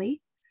neighborhoods only,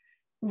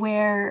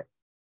 where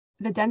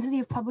the density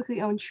of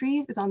publicly owned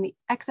trees is on the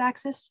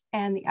x-axis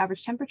and the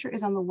average temperature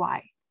is on the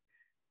y.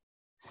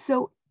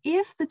 So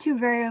if the two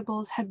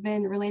variables had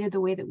been related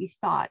the way that we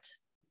thought,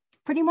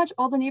 pretty much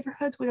all the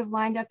neighborhoods would have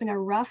lined up in a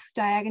rough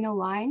diagonal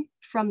line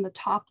from the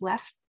top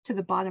left to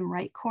the bottom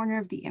right corner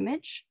of the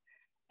image.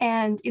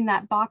 And in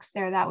that box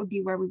there, that would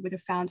be where we would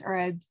have found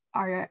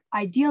our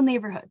ideal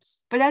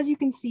neighborhoods. But as you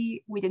can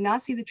see, we did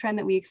not see the trend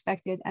that we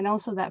expected. And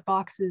also that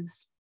box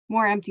is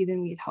more empty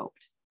than we had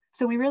hoped.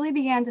 So we really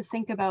began to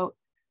think about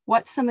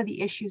what some of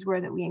the issues were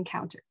that we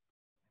encountered.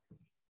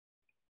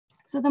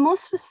 So the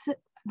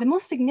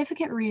most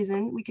significant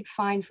reason we could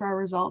find for our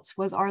results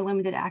was our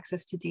limited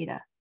access to data.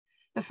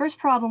 The first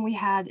problem we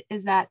had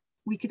is that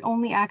we could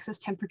only access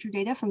temperature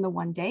data from the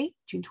one day,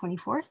 June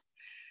 24th,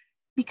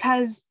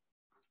 because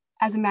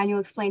as Emmanuel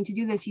explained, to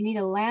do this, you need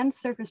a land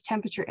surface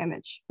temperature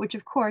image, which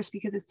of course,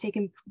 because it's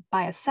taken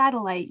by a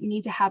satellite, you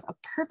need to have a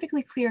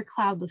perfectly clear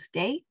cloudless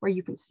day where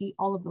you can see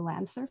all of the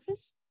land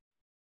surface.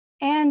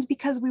 And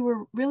because we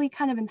were really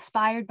kind of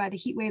inspired by the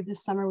heat wave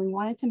this summer, we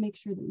wanted to make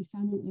sure that we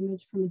found an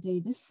image from a day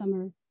this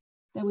summer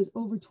that was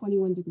over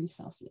 21 degrees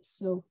Celsius.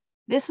 So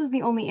this was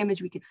the only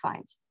image we could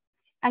find.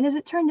 And as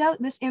it turned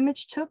out, this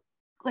image took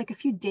like a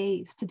few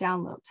days to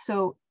download.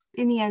 So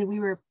in the end, we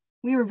were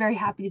very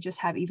happy to just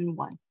have even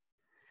one.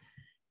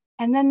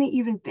 And then the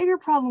even bigger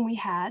problem we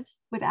had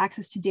with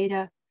access to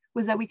data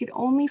was that we could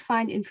only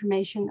find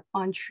information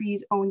on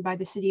trees owned by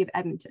the city of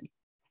Edmonton.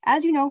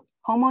 As you know,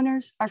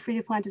 homeowners are free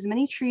to plant as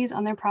many trees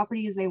on their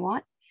property as they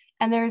want,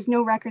 and there is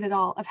no record at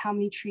all of how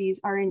many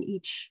trees are in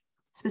each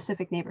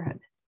specific neighborhood.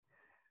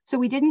 So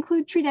we did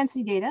include tree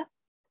density data,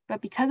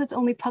 but because it's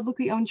only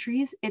publicly owned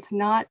trees, it's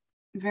not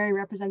very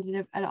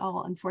representative at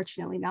all,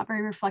 unfortunately, not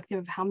very reflective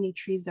of how many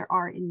trees there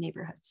are in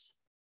neighborhoods.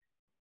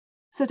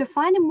 So to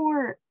find a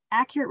more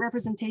accurate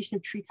representation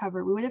of tree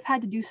cover, we would have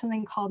had to do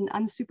something called an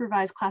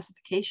unsupervised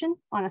classification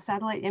on a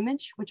satellite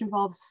image, which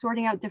involves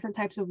sorting out different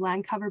types of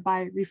land cover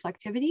by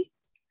reflectivity.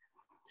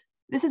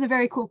 This is a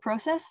very cool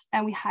process,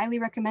 and we highly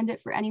recommend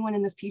it for anyone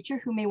in the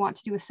future who may want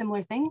to do a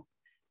similar thing.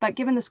 But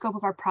given the scope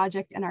of our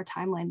project and our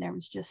timeline, there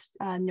was just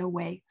no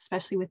way,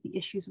 especially with the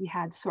issues we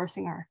had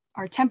sourcing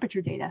our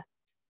temperature data.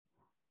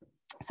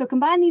 So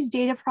combine these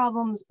data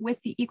problems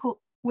with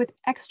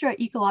extra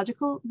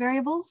ecological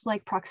variables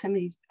like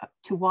proximity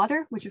to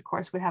water, which of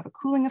course would have a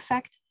cooling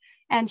effect,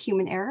 and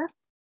human error,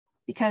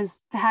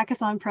 because the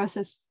hackathon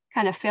process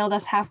kind of failed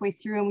us halfway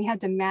through and we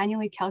had to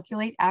manually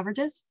calculate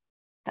averages.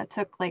 That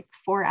took like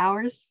 4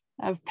 hours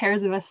of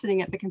pairs of us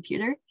sitting at the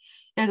computer.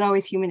 There's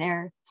always human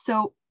error.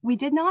 So we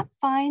did not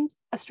find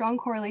a strong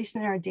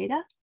correlation in our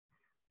data,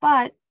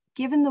 but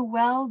given the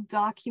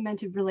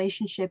well-documented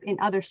relationship in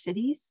other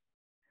cities,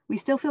 we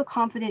still feel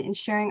confident in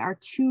sharing our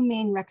two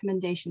main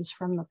recommendations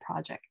from the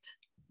project.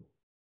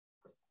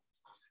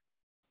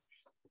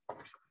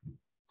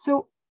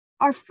 So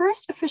our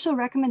first official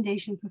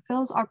recommendation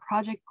fulfills our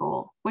project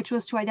goal, which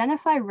was to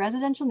identify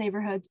residential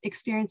neighborhoods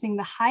experiencing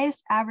the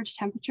highest average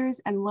temperatures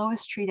and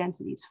lowest tree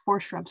densities for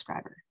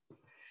Shrubscriber.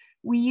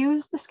 We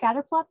used the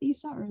scatter plot that you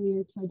saw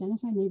earlier to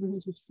identify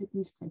neighborhoods which fit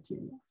these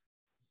criteria.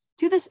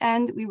 To this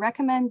end, we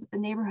recommend that the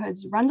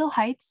neighborhoods Rundle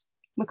Heights,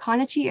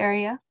 McConaughey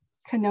area,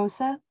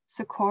 Canossa,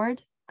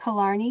 Secord,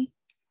 Killarney,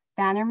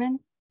 Bannerman,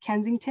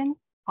 Kensington,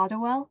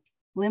 Ottawell,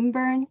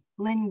 Lymburn,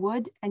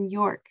 Linwood, and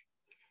York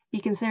be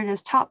considered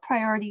as top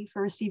priority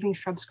for receiving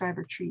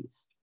Shrubscriber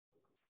trees.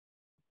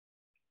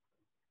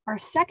 Our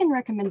second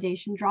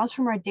recommendation draws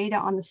from our data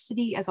on the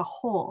city as a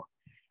whole,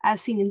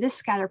 as seen in this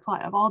scatter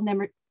plot of all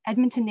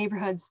Edmonton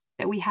neighborhoods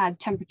that we had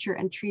temperature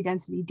and tree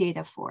density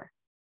data for.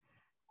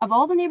 Of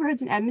all the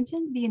neighborhoods in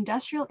Edmonton, the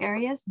industrial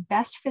areas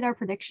best fit our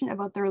prediction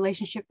about the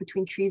relationship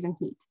between trees and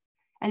heat.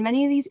 And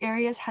many of these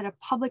areas had a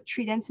public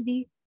tree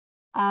density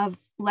of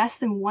less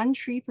than 1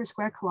 tree per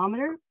square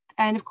kilometer.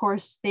 And of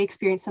course, they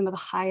experienced some of the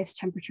highest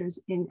temperatures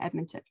in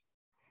Edmonton.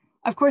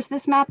 Of course,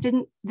 this graph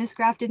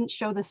didn't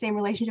show the same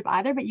relationship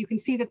either, but you can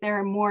see that there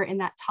are more in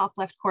that top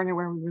left corner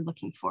where we were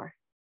looking for.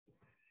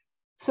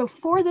 So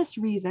for this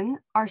reason,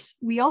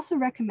 we also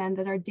recommend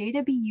that our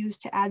data be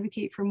used to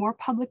advocate for more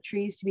public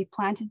trees to be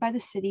planted by the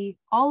city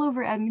all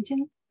over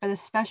Edmonton, but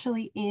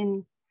especially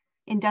in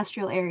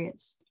industrial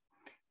areas.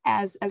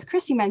 As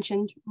Christy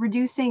mentioned,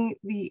 reducing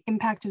the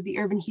impact of the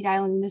urban heat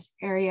island in this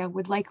area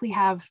would likely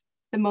have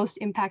the most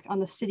impact on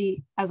the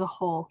city as a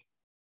whole.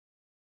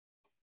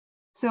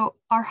 So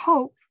our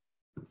hope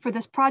for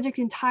this project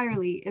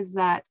entirely is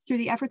that through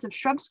the efforts of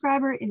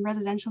Shrubscriber in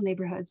residential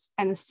neighborhoods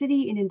and the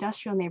city in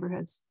industrial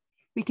neighborhoods,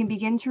 we can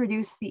begin to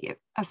reduce the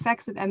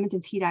effects of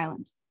Edmonton's heat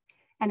island.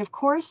 And of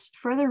course,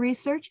 further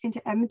research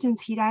into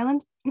Edmonton's heat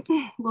island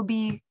will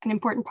be an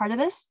important part of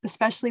this,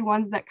 especially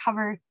ones that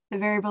cover the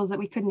variables that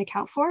we couldn't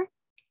account for.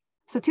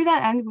 So to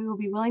that end, we will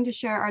be willing to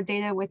share our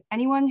data with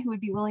anyone who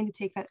would be willing to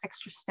take that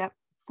extra step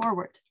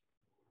forward.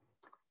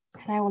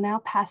 And I will now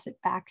pass it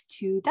back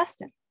to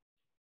Dustin.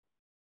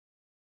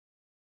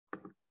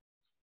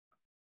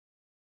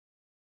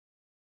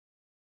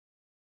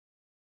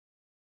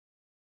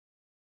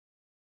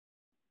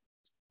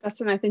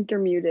 Dustin, I think you're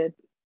muted.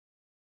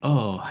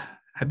 Oh,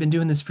 I've been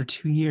doing this for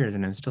 2 years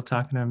and I'm still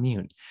talking on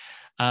mute.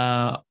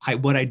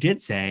 What I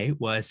did say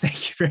was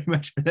thank you very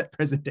much for that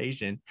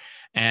presentation.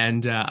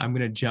 And I'm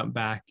going to jump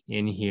back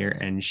in here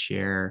and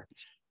share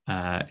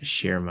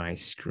my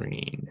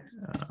screen.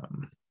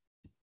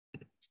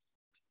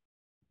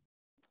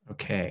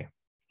 Okay.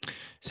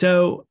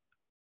 So,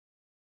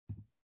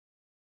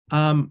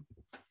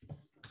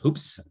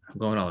 oops, I'm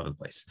going all over the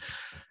place.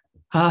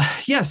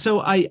 Yeah, so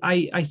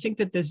I think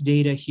that this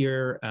data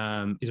here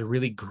is a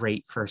really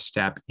great first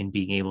step in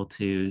being able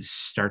to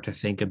start to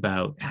think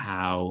about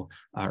how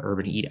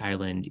urban heat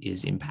island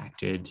is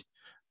impacted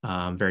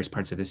various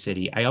parts of the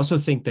city. I also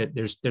think that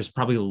there's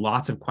probably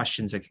lots of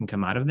questions that can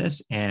come out of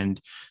this.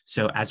 And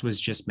so as was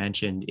just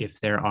mentioned, if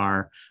there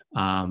are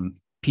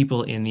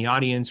people in the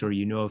audience or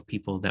you know of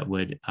people that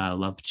would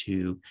love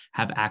to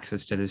have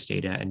access to this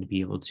data and to be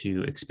able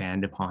to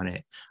expand upon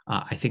it,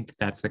 I think that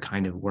that's the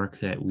kind of work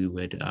that we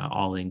would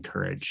all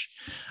encourage.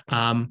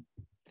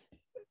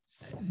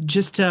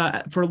 Just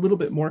for a little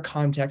bit more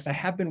context, I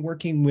have been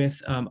working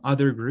with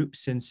other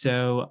groups. And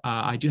so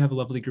I do have a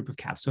lovely group of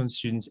capstone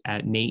students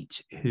at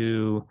NATE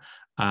who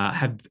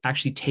have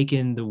actually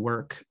taken the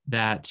work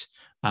that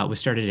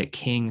was started at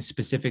King,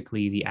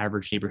 specifically the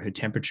average neighborhood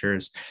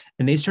temperatures.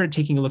 And they started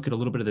taking a look at a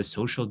little bit of the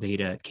social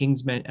data.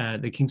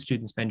 The King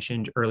students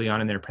mentioned early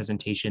on in their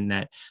presentation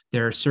that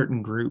there are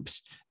certain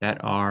groups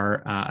that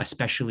are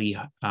especially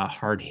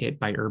hard hit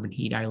by urban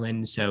heat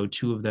island. So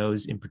 2 of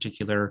those in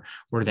particular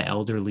were the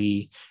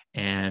elderly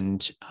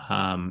and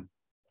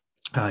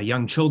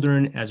young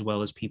children, as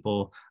well as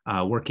people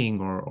working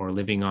or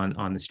living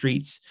on the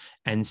streets.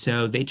 And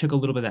so they took a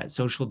little bit of that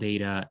social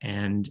data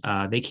and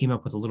they came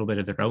up with a little bit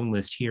of their own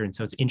list here. And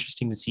so it's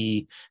interesting to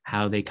see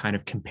how they kind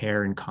of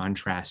compare and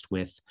contrast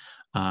with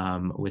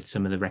some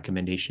of the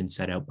recommendations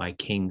set out by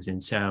King's.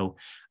 And so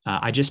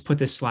I just put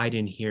this slide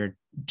in here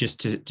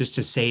just to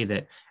say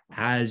that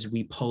as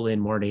we pull in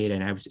more data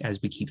and as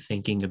we keep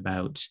thinking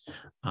about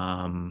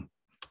the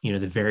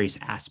various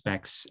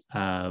aspects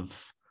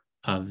of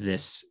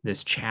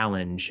this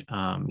challenge,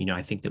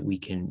 I think that we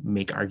can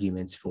make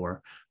arguments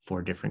for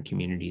different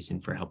communities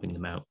and for helping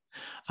them out.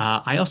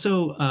 I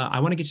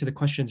want to get to the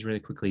questions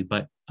really quickly,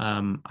 but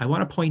I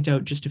want to point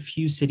out just a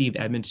few City of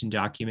Edmonton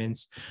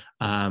documents.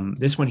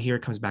 This one here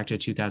comes back to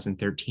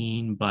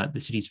 2013, but the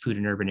city's food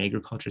and urban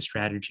agriculture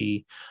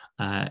strategy.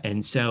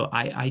 And so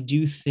I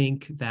do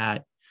think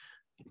that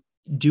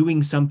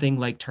doing something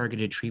like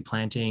targeted tree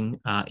planting,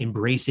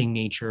 embracing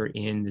nature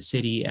in the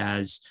city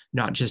as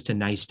not just a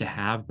nice to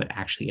have, but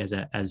actually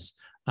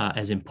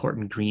as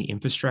important green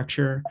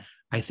infrastructure,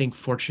 I think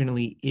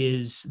fortunately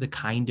is the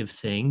kind of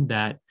thing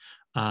that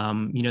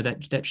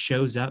that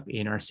shows up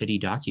in our city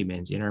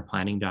documents, in our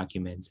planning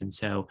documents. And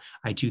so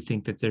I do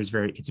think that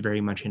it's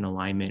very much in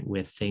alignment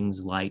with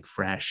things like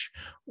FRESH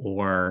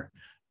or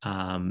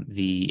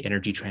the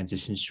energy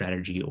transition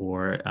strategy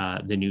or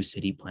the new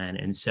city plan.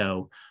 And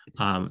so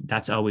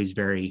that's always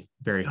very,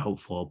 very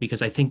hopeful,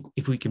 because I think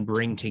if we can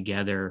bring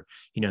together,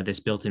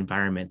 this built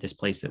environment, this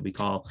place that we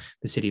call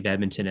the city of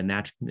Edmonton and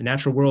the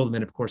natural world, and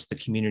then of course the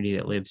community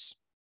that lives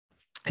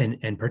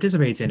and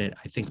participates in it,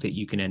 I think that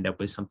you can end up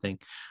with something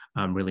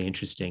really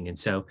interesting. And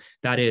so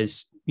that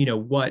is,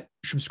 what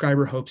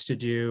Shrubscriber hopes to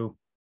do,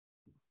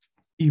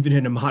 even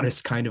in a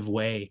modest kind of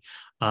way.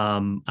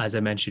 As I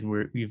mentioned,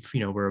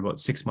 we're about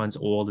 6 months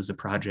old as a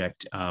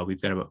project.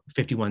 We've got about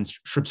 51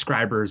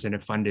 subscribers and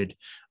have funded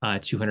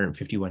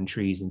 251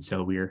 trees. And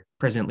so we're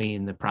presently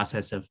in the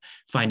process of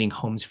finding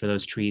homes for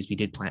those trees. We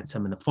did plant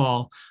some in the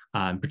fall,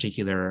 in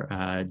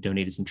particular,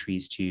 donated some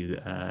trees to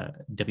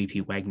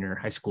W.P. Wagner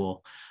High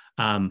School.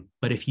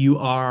 But if you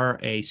are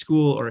a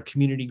school or a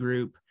community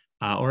group,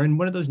 or in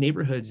one of those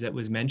neighborhoods that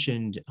was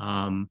mentioned,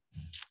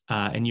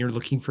 and you're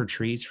looking for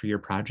trees for your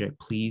project,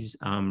 please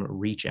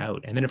reach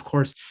out. And then, of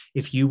course,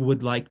 if you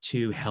would like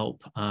to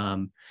help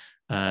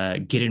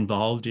get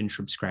involved in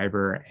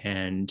Shrubscriber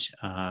and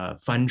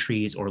fund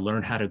trees or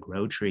learn how to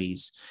grow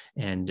trees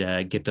and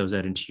get those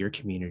out into your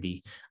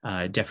community,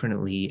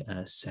 definitely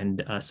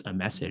send us a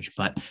message.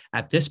 But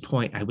at this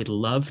point, I would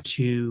love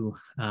to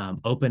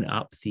open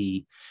up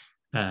the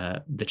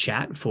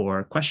chat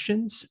for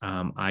questions.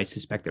 I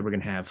suspect that we're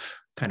going to have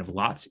kind of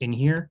lots in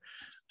here.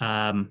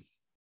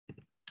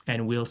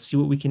 And we'll see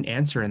what we can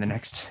answer in the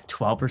next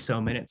 12 or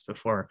so minutes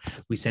before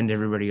we send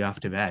everybody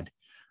off to bed.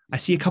 I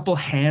see a couple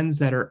hands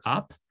that are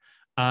up.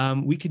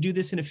 We could do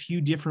this in a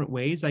few different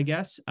ways, I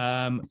guess.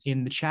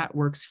 In the chat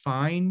works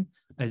fine.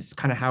 It's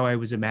kind of how I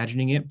was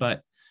imagining it,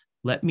 but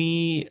let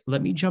me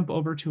jump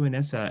over to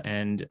Anessa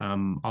and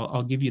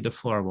I'll give you the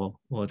floor.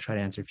 We'll try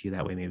to answer a few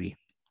that way, maybe.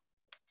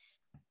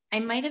 I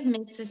might have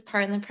missed this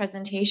part in the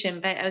presentation,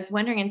 but I was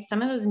wondering, in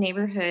some of those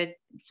neighborhoods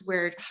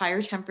where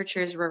higher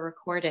temperatures were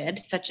recorded,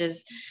 such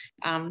as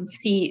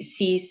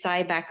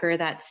Bajer,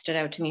 that stood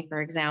out to me, for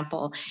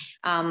example,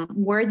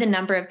 were the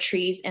number of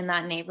trees in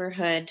that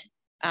neighborhood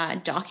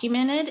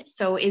documented?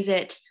 So is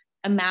it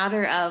a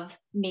matter of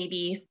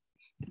maybe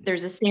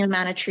there's the same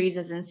amount of trees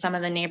as in some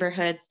of the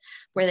neighborhoods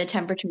where the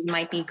temperature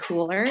might be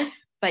cooler,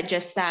 but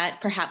just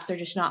that perhaps they're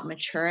just not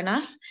mature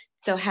enough?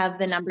 So have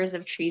the numbers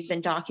of trees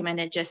been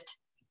documented just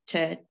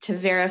to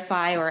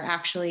verify or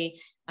actually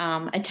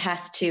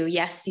attest to,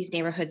 yes, these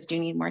neighborhoods do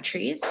need more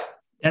trees?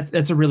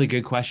 That's a really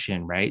good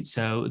question, right?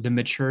 So the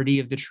maturity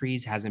of the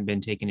trees hasn't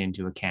been taken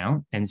into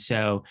account. And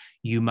so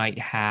you might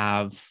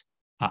have,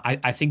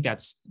 I think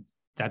that's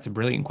a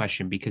brilliant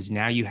question, because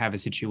now you have a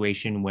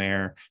situation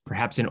where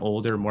perhaps in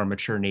older, more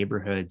mature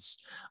neighborhoods,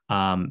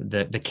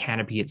 the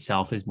canopy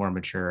itself is more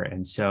mature.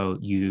 And so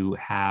you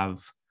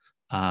have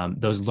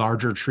those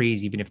larger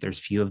trees, even if there's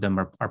few of them,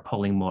 are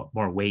pulling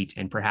more weight.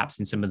 And perhaps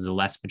in some of the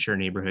less mature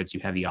neighborhoods,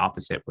 you have the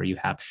opposite, where you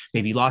have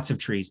maybe lots of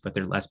trees, but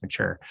they're less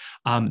mature.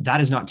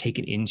 That is not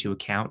taken into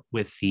account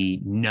with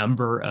the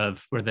number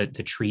of, or the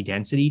tree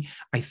density.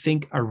 I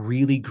think a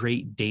really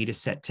great data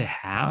set to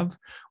have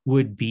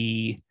would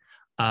be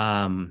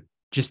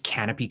just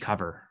canopy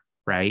cover,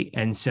 right?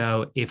 And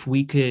so if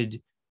we could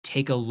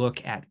take a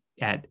look at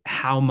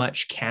how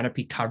much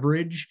canopy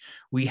coverage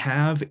we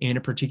have in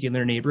a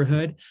particular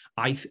neighborhood,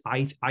 I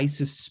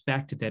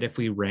suspect that if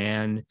we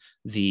ran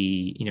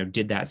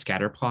did that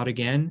scatter plot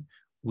again,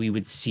 we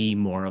would see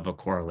more of a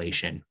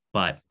correlation.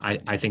 But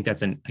I think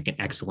that's an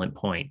excellent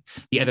point.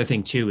 The other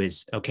thing too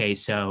is, okay,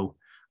 so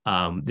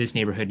this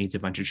neighborhood needs a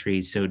bunch of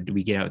trees. So do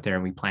we get out there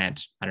and we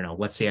plant, I don't know,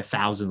 let's say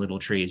 1,000 little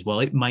trees?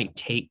 Well, it might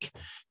take,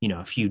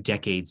 a few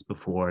decades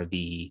before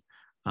the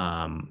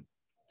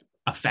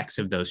effects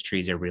of those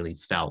trees are really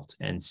felt.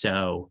 And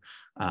so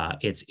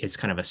it's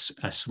kind of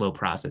a slow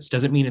process.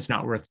 Doesn't mean it's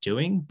not worth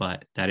doing,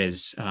 but that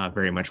is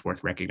very much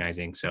worth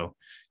recognizing. So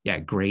yeah,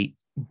 great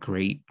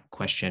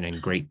question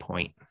and great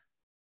point.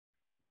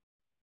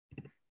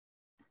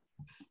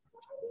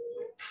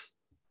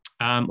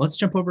 Let's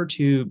jump over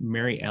to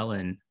Mary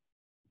Ellen.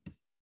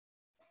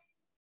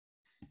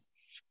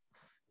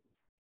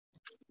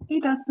 Hey,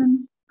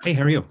 Dustin. Hey,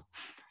 how are you?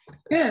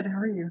 Good, how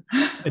are you?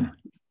 Good.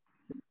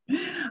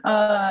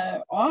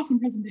 Awesome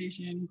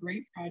presentation,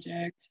 great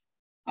project,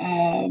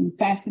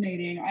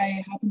 fascinating.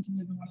 I happen to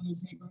live in one of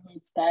those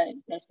neighborhoods that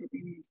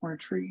desperately needs more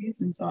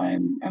trees, and so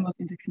I'm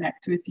looking to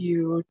connect with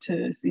you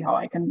to see how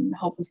I can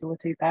help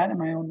facilitate that in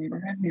my own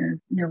neighborhood near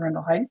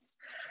Rundle Heights.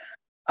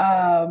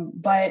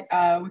 But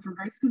with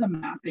regards to the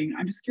mapping,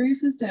 I'm just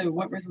curious as to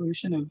what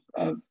resolution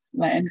of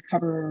land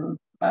cover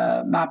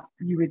map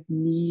you would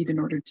need in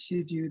order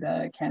to do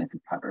the canopy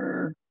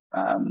cover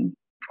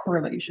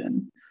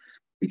correlation,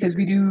 because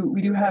we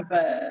do have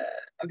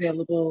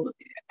available,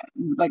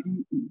 like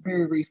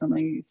very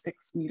recently,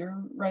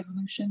 6-meter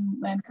resolution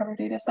land cover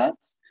data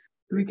sets.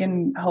 We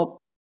can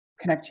help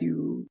connect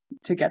you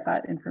to get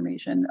that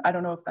information. I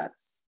don't know if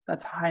that's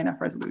high enough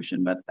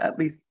resolution, but at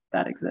least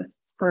that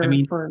exists for.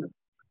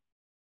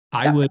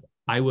 I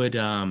would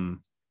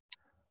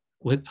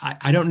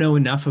I don't know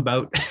enough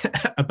about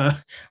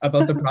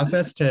about the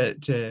process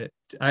to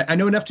I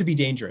know enough to be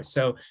dangerous.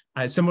 So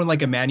someone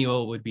like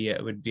Emmanuel would be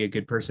a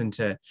good person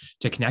to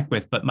connect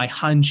with. But my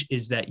hunch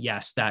is that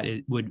yes, that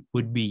it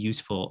would be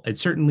useful. It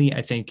certainly,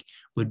 I think,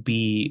 would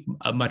be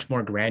a much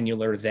more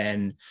granular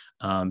than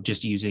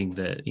just using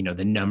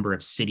the number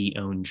of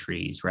city-owned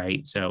trees,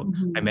 right? So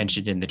I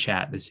mentioned in the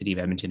chat, the city of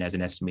Edmonton has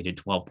an estimated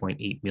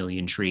 12.8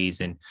 million trees,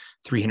 and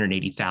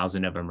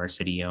 380,000 of them are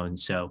city-owned.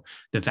 So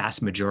the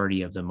vast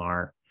majority of them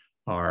are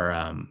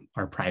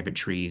private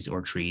trees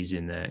or trees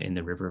in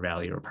the river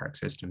valley or park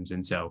systems.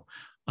 And so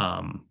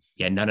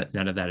yeah,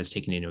 none of that is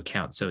taken into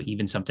account. So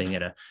even something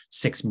at a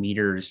 6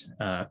 meters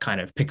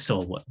kind of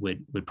pixel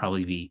would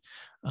probably be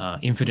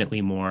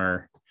infinitely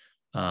more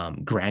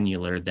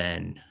granular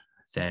than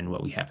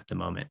what we have at the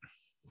moment.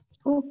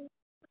 Cool.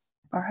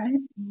 All right,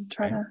 we'll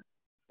try to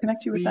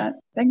connect you with that.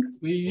 Thanks.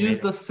 We use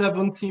the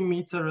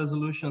 70-meter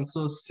resolution,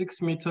 so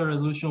 6-meter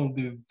resolution will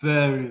be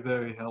very,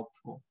 very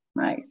helpful.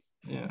 Nice.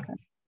 Yeah. Okay.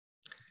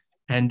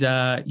 And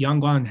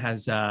Yangguan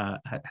has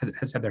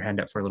had their hand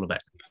up for a little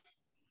bit.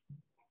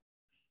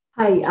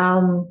 Hi.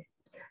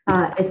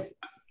 It's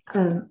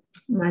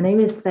my name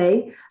is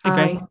Faye. Hey,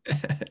 Faye.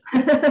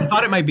 I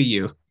thought it might be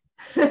you.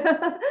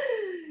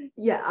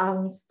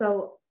 Yeah.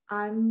 So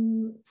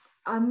I'm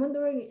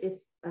wondering if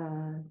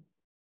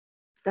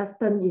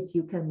Dustin, if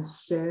you can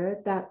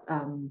share that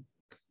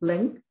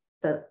link,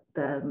 the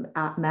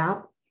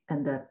map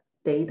and the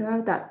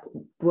data that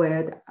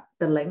where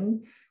the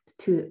link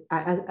to.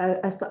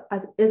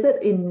 Is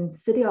it in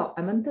City of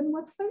Edmonton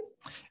website?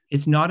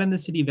 It's not in the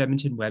City of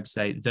Edmonton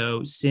website,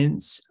 though.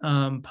 Since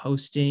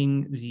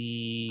posting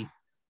the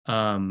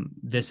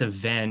this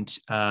event,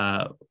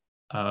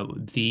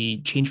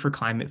 the Change for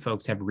Climate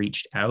folks have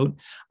reached out.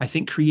 I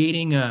think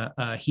creating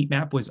a heat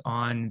map was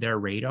on their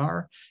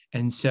radar,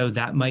 and so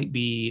that might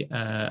be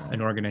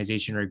an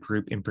organization or a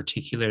group in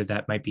particular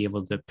that might be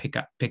able to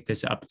pick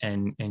this up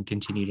and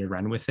continue to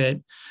run with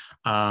it.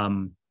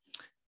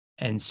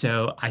 And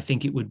so I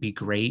think it would be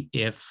great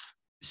if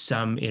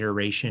some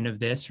iteration of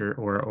this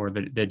or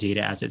the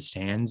data as it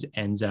stands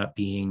ends up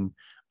being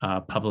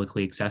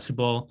publicly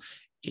accessible.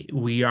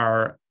 We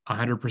are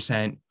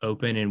 100%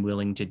 open and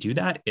willing to do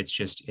that. It's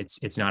just,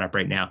 it's not up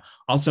right now.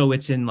 Also,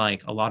 it's in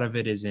like, a lot of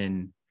it is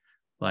in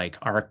like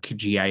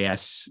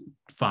ArcGIS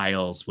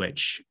files,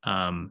 which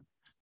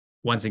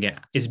once again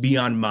is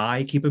beyond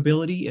my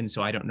capability. And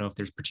so I don't know if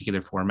there's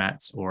particular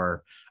formats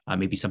or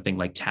maybe something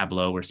like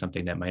Tableau or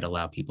something that might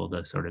allow people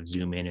to sort of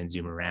zoom in and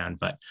zoom around.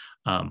 But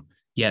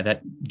yeah,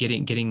 that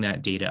getting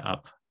that data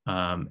up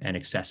and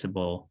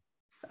accessible,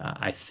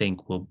 I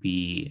think will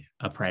be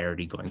a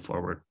priority going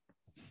forward.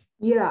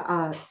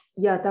 Yeah,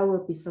 yeah, that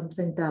would be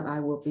something that I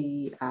will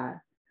be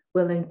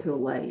willing to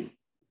like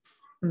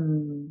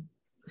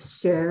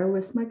share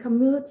with my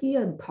community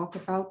and talk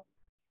about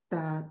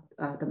that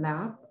the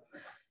map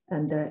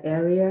and the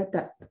area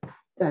that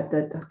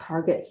the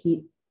target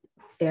heat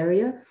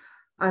area.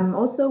 I'm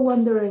also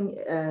wondering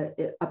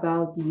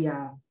about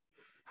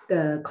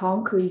the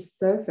concrete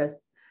surface.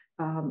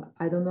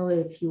 I don't know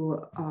if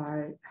you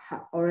are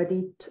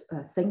already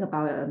think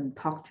about it and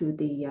talk to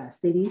the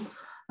city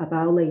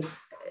about like,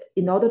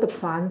 in order to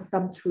plant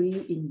some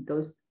tree in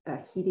those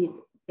heated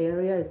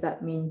areas, does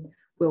that mean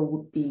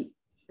will be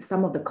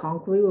some of the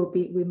concrete will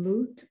be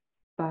removed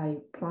by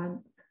plant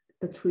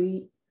the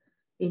tree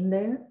in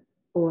there?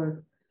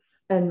 Or,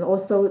 and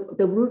also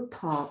the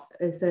rooftop,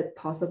 is it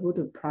possible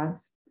to plant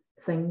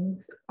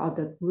things on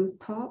the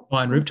rooftop?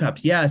 On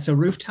rooftops, yeah. So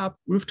rooftop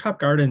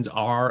gardens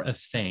are a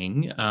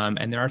thing,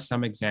 and there are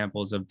some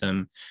examples of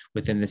them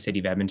within the city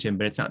of Edmonton,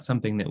 but it's not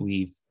something that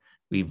we've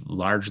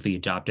largely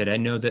adopted. I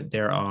know that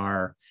there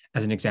are,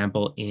 as an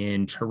example,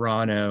 in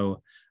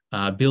Toronto,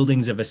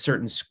 buildings of a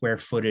certain square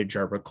footage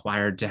are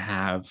required to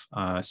have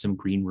some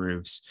green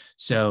roofs.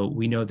 So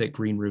we know that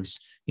green roofs,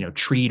 you know,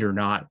 treed or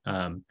not,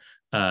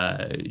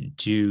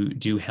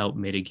 do help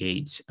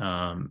mitigate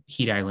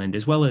heat island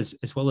as well as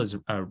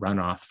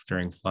runoff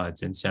during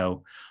floods. And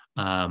so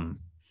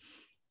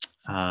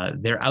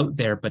they're out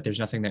there, but there's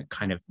nothing that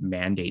kind of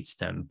mandates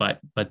them, but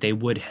they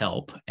would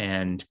help.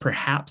 And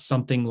perhaps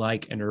something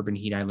like an urban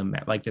heat island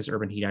map, like this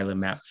urban heat island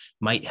map,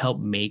 might help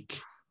make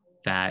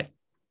that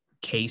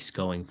case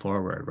going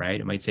forward, right?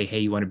 It might say, hey,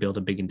 you want to build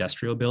a big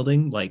industrial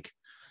building, like,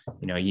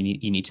 you know, you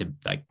need to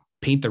like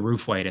paint the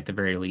roof white at the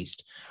very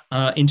least.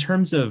 In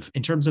terms of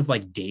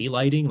like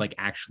daylighting, like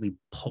actually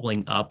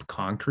pulling up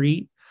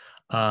concrete,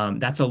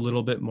 that's a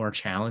little bit more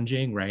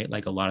challenging, right?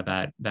 Like a lot of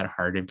that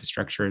hard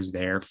infrastructure is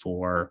there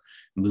for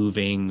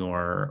moving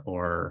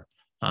or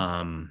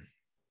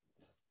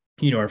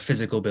you know, our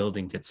physical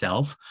buildings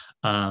itself.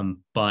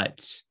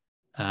 But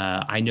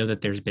I know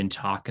that there's been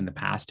talk in the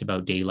past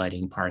about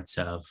daylighting parts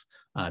of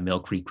Mill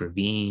Creek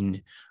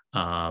Ravine.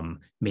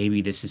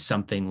 Maybe this is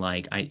something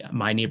like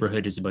my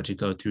neighborhood is about to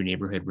go through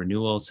neighborhood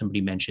renewal.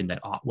 Somebody mentioned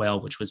that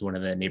Otwell, which was one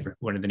of the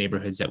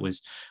neighborhoods that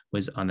was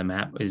on the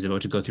map, is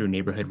about to go through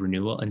neighborhood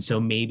renewal. And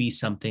so maybe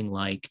something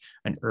like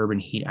an urban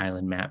heat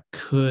island map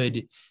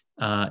could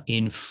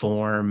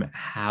inform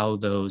how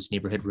those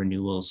neighborhood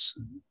renewals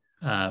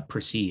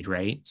proceed,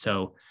 right?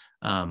 So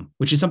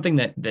which is something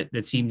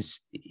that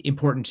seems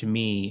important to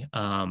me.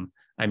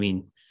 I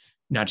mean,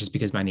 not just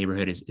because my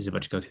neighborhood is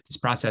about to go through this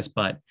process,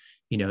 but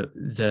you know,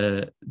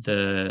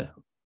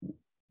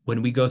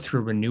 when we go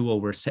through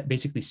renewal, we're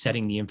basically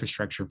setting the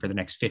infrastructure for the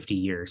next 50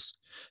 years.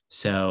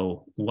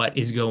 So what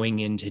is going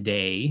in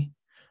today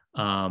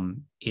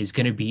is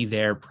going to be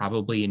there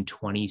probably in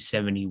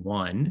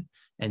 2071.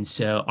 And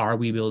so are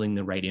we building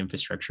the right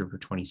infrastructure for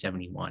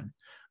 2071?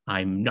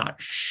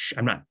 Once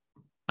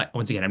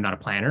again, I'm not a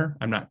planner.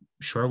 I'm not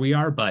sure we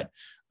are, but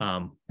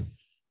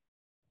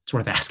it's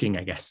worth asking,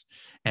 I guess.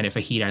 And if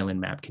a heat island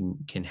map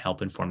can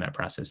help inform that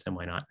process, then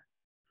why not?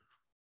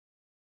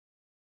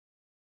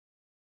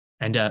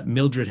 And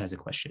Mildred has a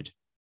question.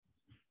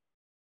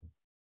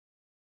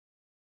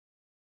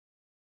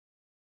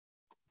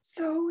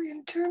 So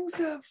in terms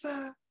of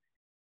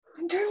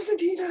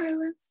heat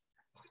islands,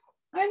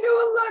 I know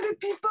a lot of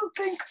people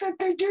think that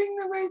they're doing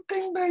the right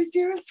thing by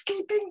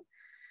xeriscaping,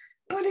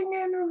 putting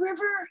in a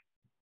river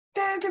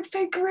bed, a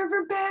fake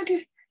river bed,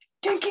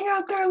 taking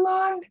out their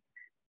lawn,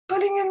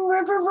 putting in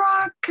river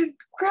rock and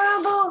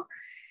gravel,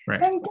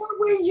 Right. and that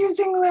way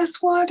using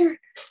less water.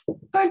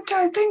 But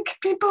I think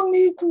people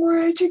need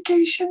more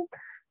education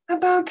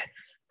about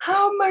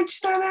how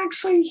much that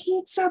actually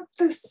heats up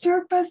the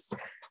surface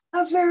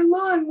of their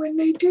lawn when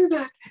they do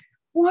that.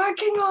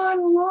 Walking on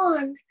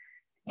lawn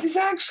is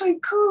actually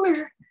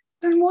cooler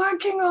than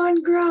walking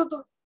on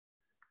gravel.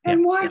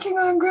 And walking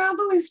on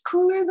gravel is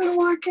cooler than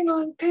walking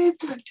on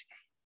pavement,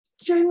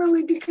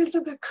 generally because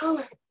of the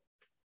color.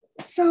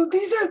 So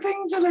these are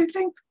things that I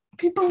think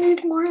people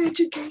need more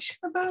education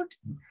about.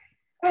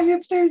 And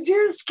if they're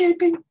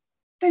xeriscaping,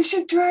 they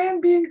should try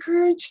and be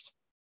encouraged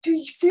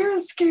to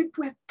xeriscape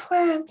with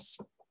plants,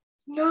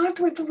 not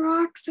with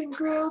rocks and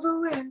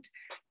gravel and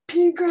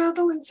pea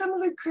gravel and some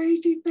of the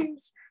crazy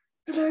things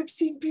that I've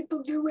seen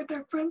people do with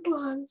their front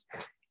lawns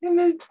in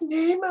the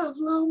name of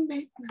low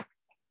maintenance.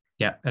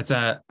 Yeah, that's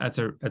a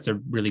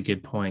really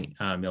good point,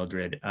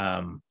 Mildred.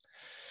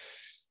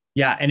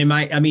 Yeah,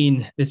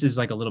 and this is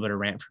like a little bit of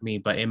rant for me,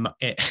 but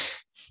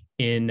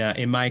in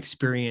my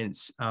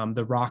experience,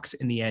 the rocks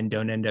in the end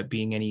don't end up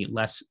being any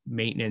less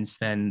maintenance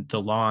than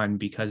the lawn,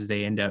 because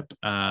they end up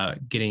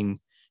getting,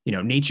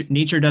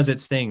 nature does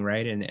its thing,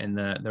 right? And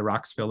the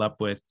rocks fill up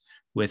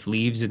with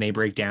leaves and they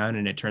break down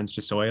and it turns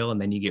to soil,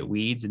 and then you get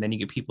weeds, and then you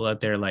get people out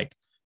there like,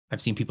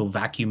 I've seen people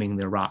vacuuming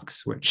the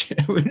rocks, which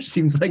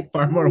seems like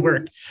far more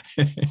work.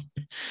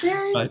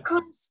 Very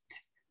cost.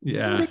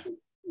 Yeah.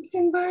 It's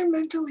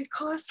environmentally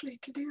costly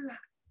to do that.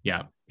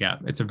 Yeah.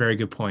 It's a very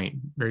good point.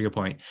 Very good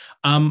point.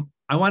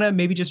 I want to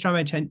maybe just draw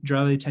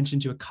the attention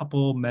to a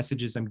couple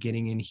messages I'm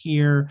getting in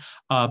here.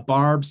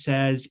 Barb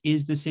says,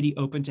 is the city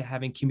open to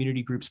having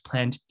community groups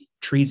plant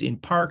trees in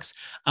parks?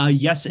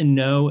 Yes and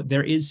no.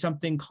 There is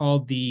something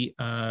called the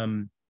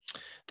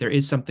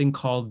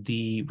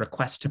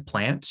Request to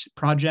Plant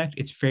project.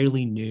 It's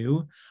fairly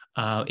new.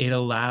 It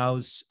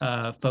allows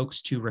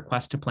folks to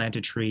request to plant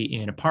a tree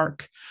in a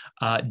park.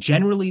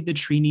 Generally, the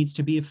tree needs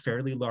to be a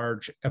fairly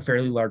large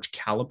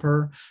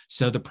caliper.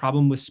 So the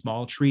problem with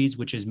small trees,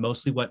 which is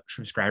mostly what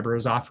Shrubscriber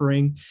is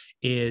offering,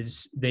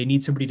 is they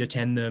need somebody to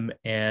tend them.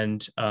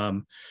 And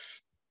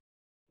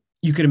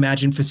you could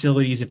imagine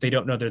facilities, if they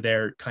don't know they're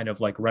there, kind of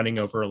like running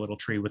over a little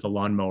tree with a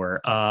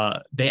lawnmower.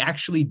 They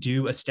actually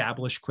do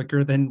establish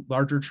quicker than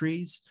larger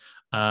trees.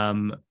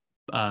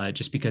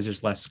 Just because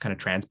there's less kind of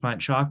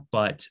transplant shock.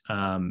 But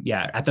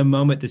at the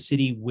moment, the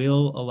city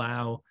will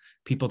allow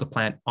people to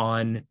plant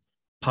on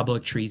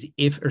public trees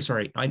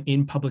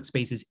in public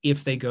spaces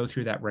if they go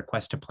through that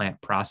request to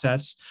plant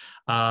process.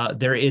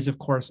 There is, of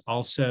course,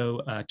 also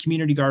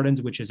community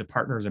gardens, which is a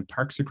partners and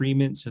parks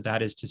agreement. So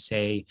that is to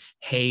say,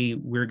 hey,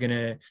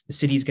 the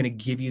city's gonna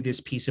give you this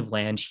piece of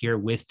land here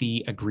with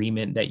the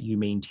agreement that you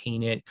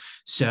maintain it.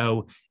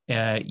 So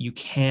you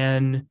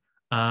can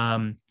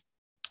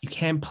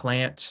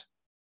plant.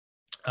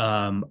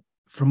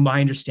 From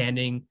my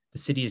understanding, the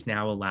city is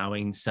now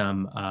allowing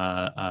some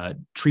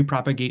tree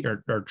propagate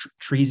or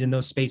trees in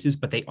those spaces,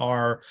 but they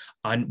are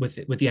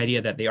with the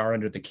idea that they are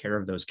under the care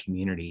of those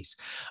communities.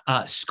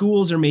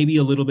 Schools are maybe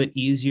a little bit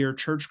easier.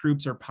 Church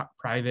groups are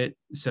private,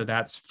 so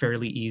that's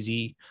fairly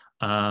easy.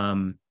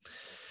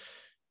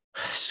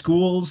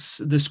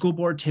 Schools, the school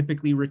board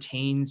typically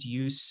retains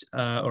use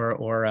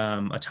or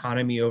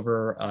autonomy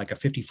over like a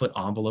 50-foot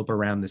envelope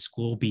around the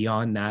school.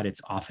 Beyond that,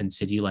 it's often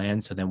city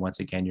land. So then once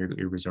again, you're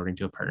resorting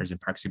to a partners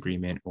and parks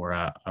agreement or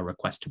a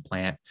request to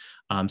plant.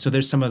 So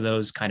there's some of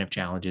those kind of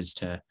challenges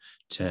to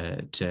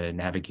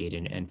navigate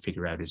and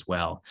figure out as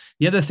well.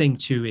 The other thing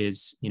too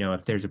is,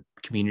 if there's a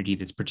community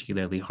that's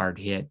particularly hard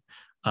hit,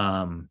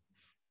 one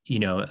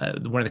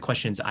of the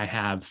questions I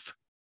have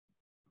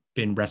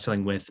been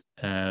wrestling with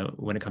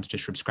when it comes to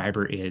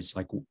Shrubscriber is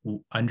like,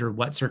 under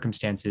what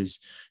circumstances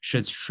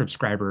should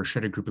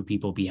a group of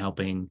people be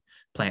helping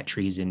plant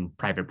trees in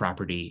private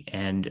property,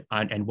 and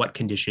what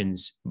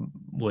conditions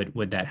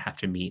would that have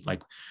to meet?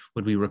 Like,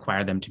 would we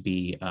require them to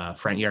be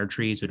front yard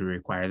trees? Would we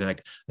require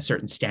like a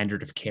certain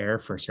standard of care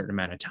for a certain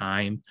amount of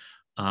time?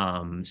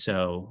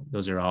 So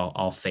those are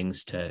all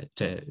things that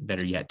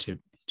are yet to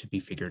be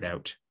figured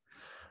out.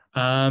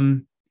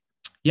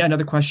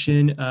 Another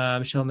question.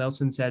 Michelle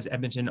Nelson says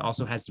Edmonton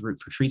also has the Root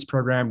for Trees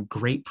program.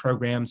 Great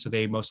program. So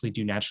they mostly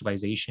do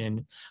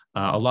naturalization.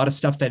 A lot of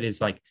stuff that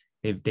is like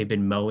they've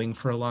been mowing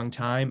for a long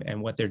time,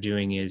 and what they're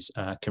doing is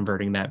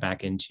converting that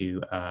back into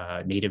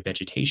native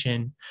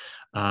vegetation.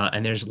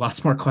 And there's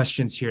lots more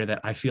questions here that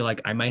I feel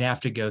like I might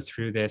have to go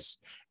through this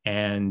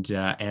and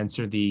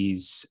answer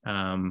these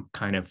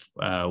kind of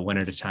one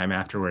at a time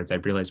afterwards. I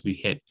realized we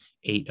hit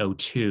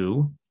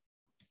 8:02.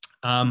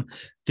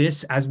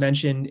 This, as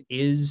mentioned,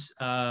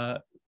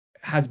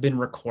 has been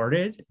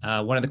recorded.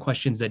 One of the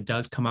questions that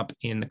does come up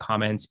in the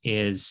comments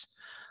is,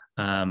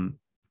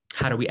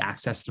 how do we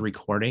access the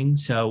recording?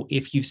 So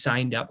if you've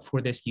signed up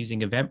for this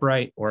using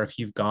Eventbrite, or if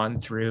you've gone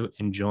through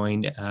and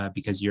joined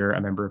because you're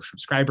a member of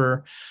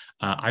Shrubscriber,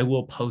 I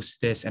will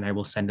post this and I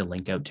will send a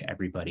link out to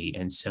everybody.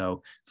 And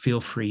so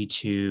feel free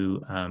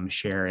to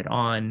share it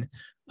on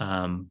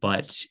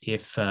But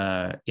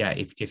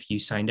if you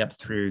signed up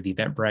through the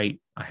Eventbrite,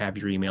 I have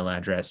your email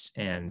address,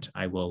 and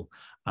I will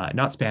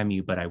not spam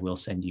you, but I will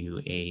send you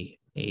a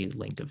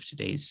link of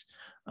today's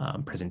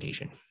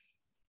presentation.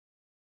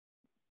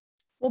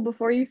 Well,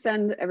 before you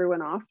send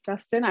everyone off,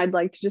 Dustin, I'd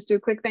like to just do a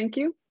quick thank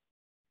you.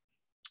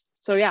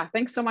 So yeah,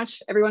 thanks so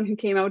much everyone who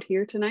came out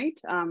here tonight.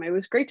 It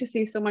was great to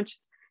see so much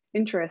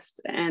interest,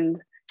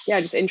 and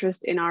yeah, just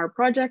interest in our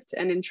project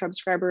and in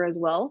Shrubscriber as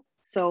well.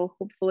 So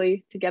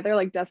hopefully together,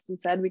 like Dustin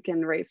said, we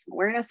can raise some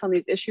awareness on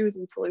these issues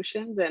and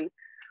solutions and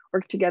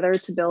work together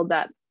to build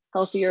that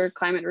healthier,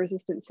 climate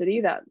resistant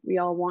city that we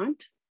all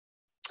want.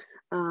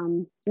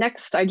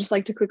 Next, I'd just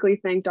like to quickly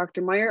thank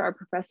Dr. Meyer, our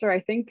professor.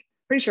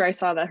 Pretty sure I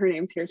saw that her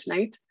name's here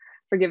tonight,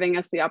 for giving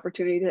us the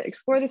opportunity to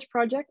explore this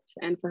project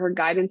and for her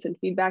guidance and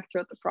feedback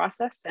throughout the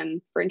process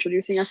and for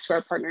introducing us to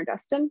our partner,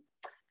 Dustin.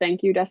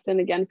 Thank you,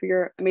 Dustin, again, for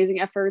your amazing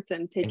efforts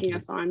and taking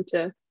us on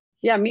to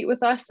meet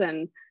with us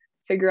and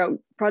figure out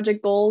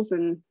project goals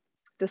and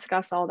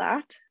discuss all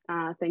that.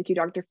 Thank you,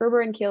 Dr. Ferber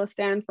and Kayla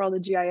Stan for all the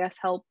GIS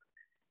help,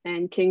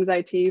 and King's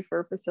IT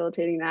for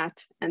facilitating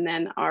that. And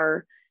then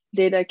our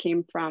data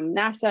came from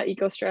NASA,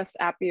 EcoStress,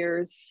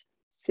 Appier's,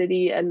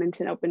 City,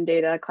 Edmonton Open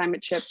Data,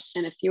 Climate Chip,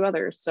 and a few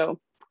others. So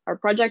our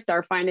project,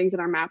 our findings,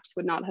 and our maps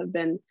would not have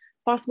been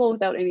possible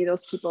without any of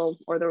those people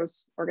or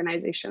those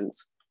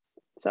organizations.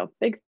 So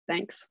big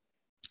thanks.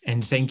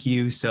 And thank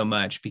you so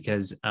much,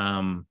 because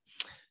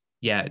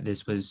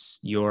this was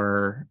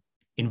your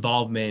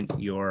involvement,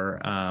 your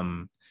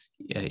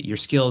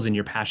skills and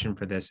your passion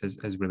for this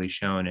has really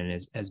shown and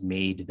has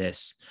made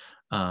this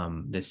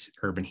this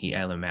urban heat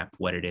island map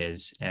what it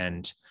is.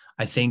 And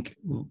I think,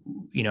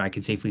 I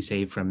can safely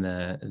say from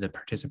the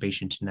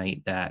participation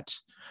tonight that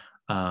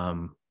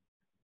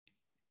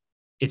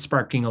it's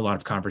sparking a lot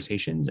of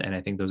conversations, and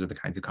I think those are the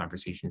kinds of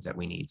conversations that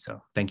we need.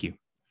 So thank you.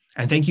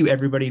 And thank you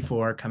everybody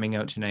for coming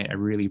out tonight. I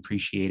really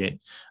appreciate it,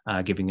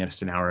 giving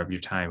us an hour of your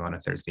time on a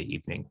Thursday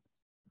evening.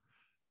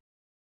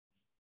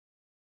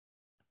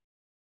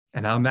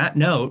 And on that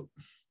note,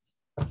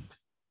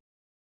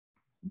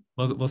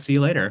 we'll see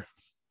you later.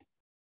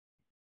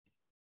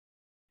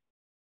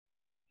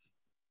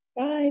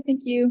 Bye,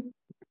 thank you.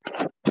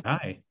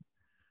 Bye.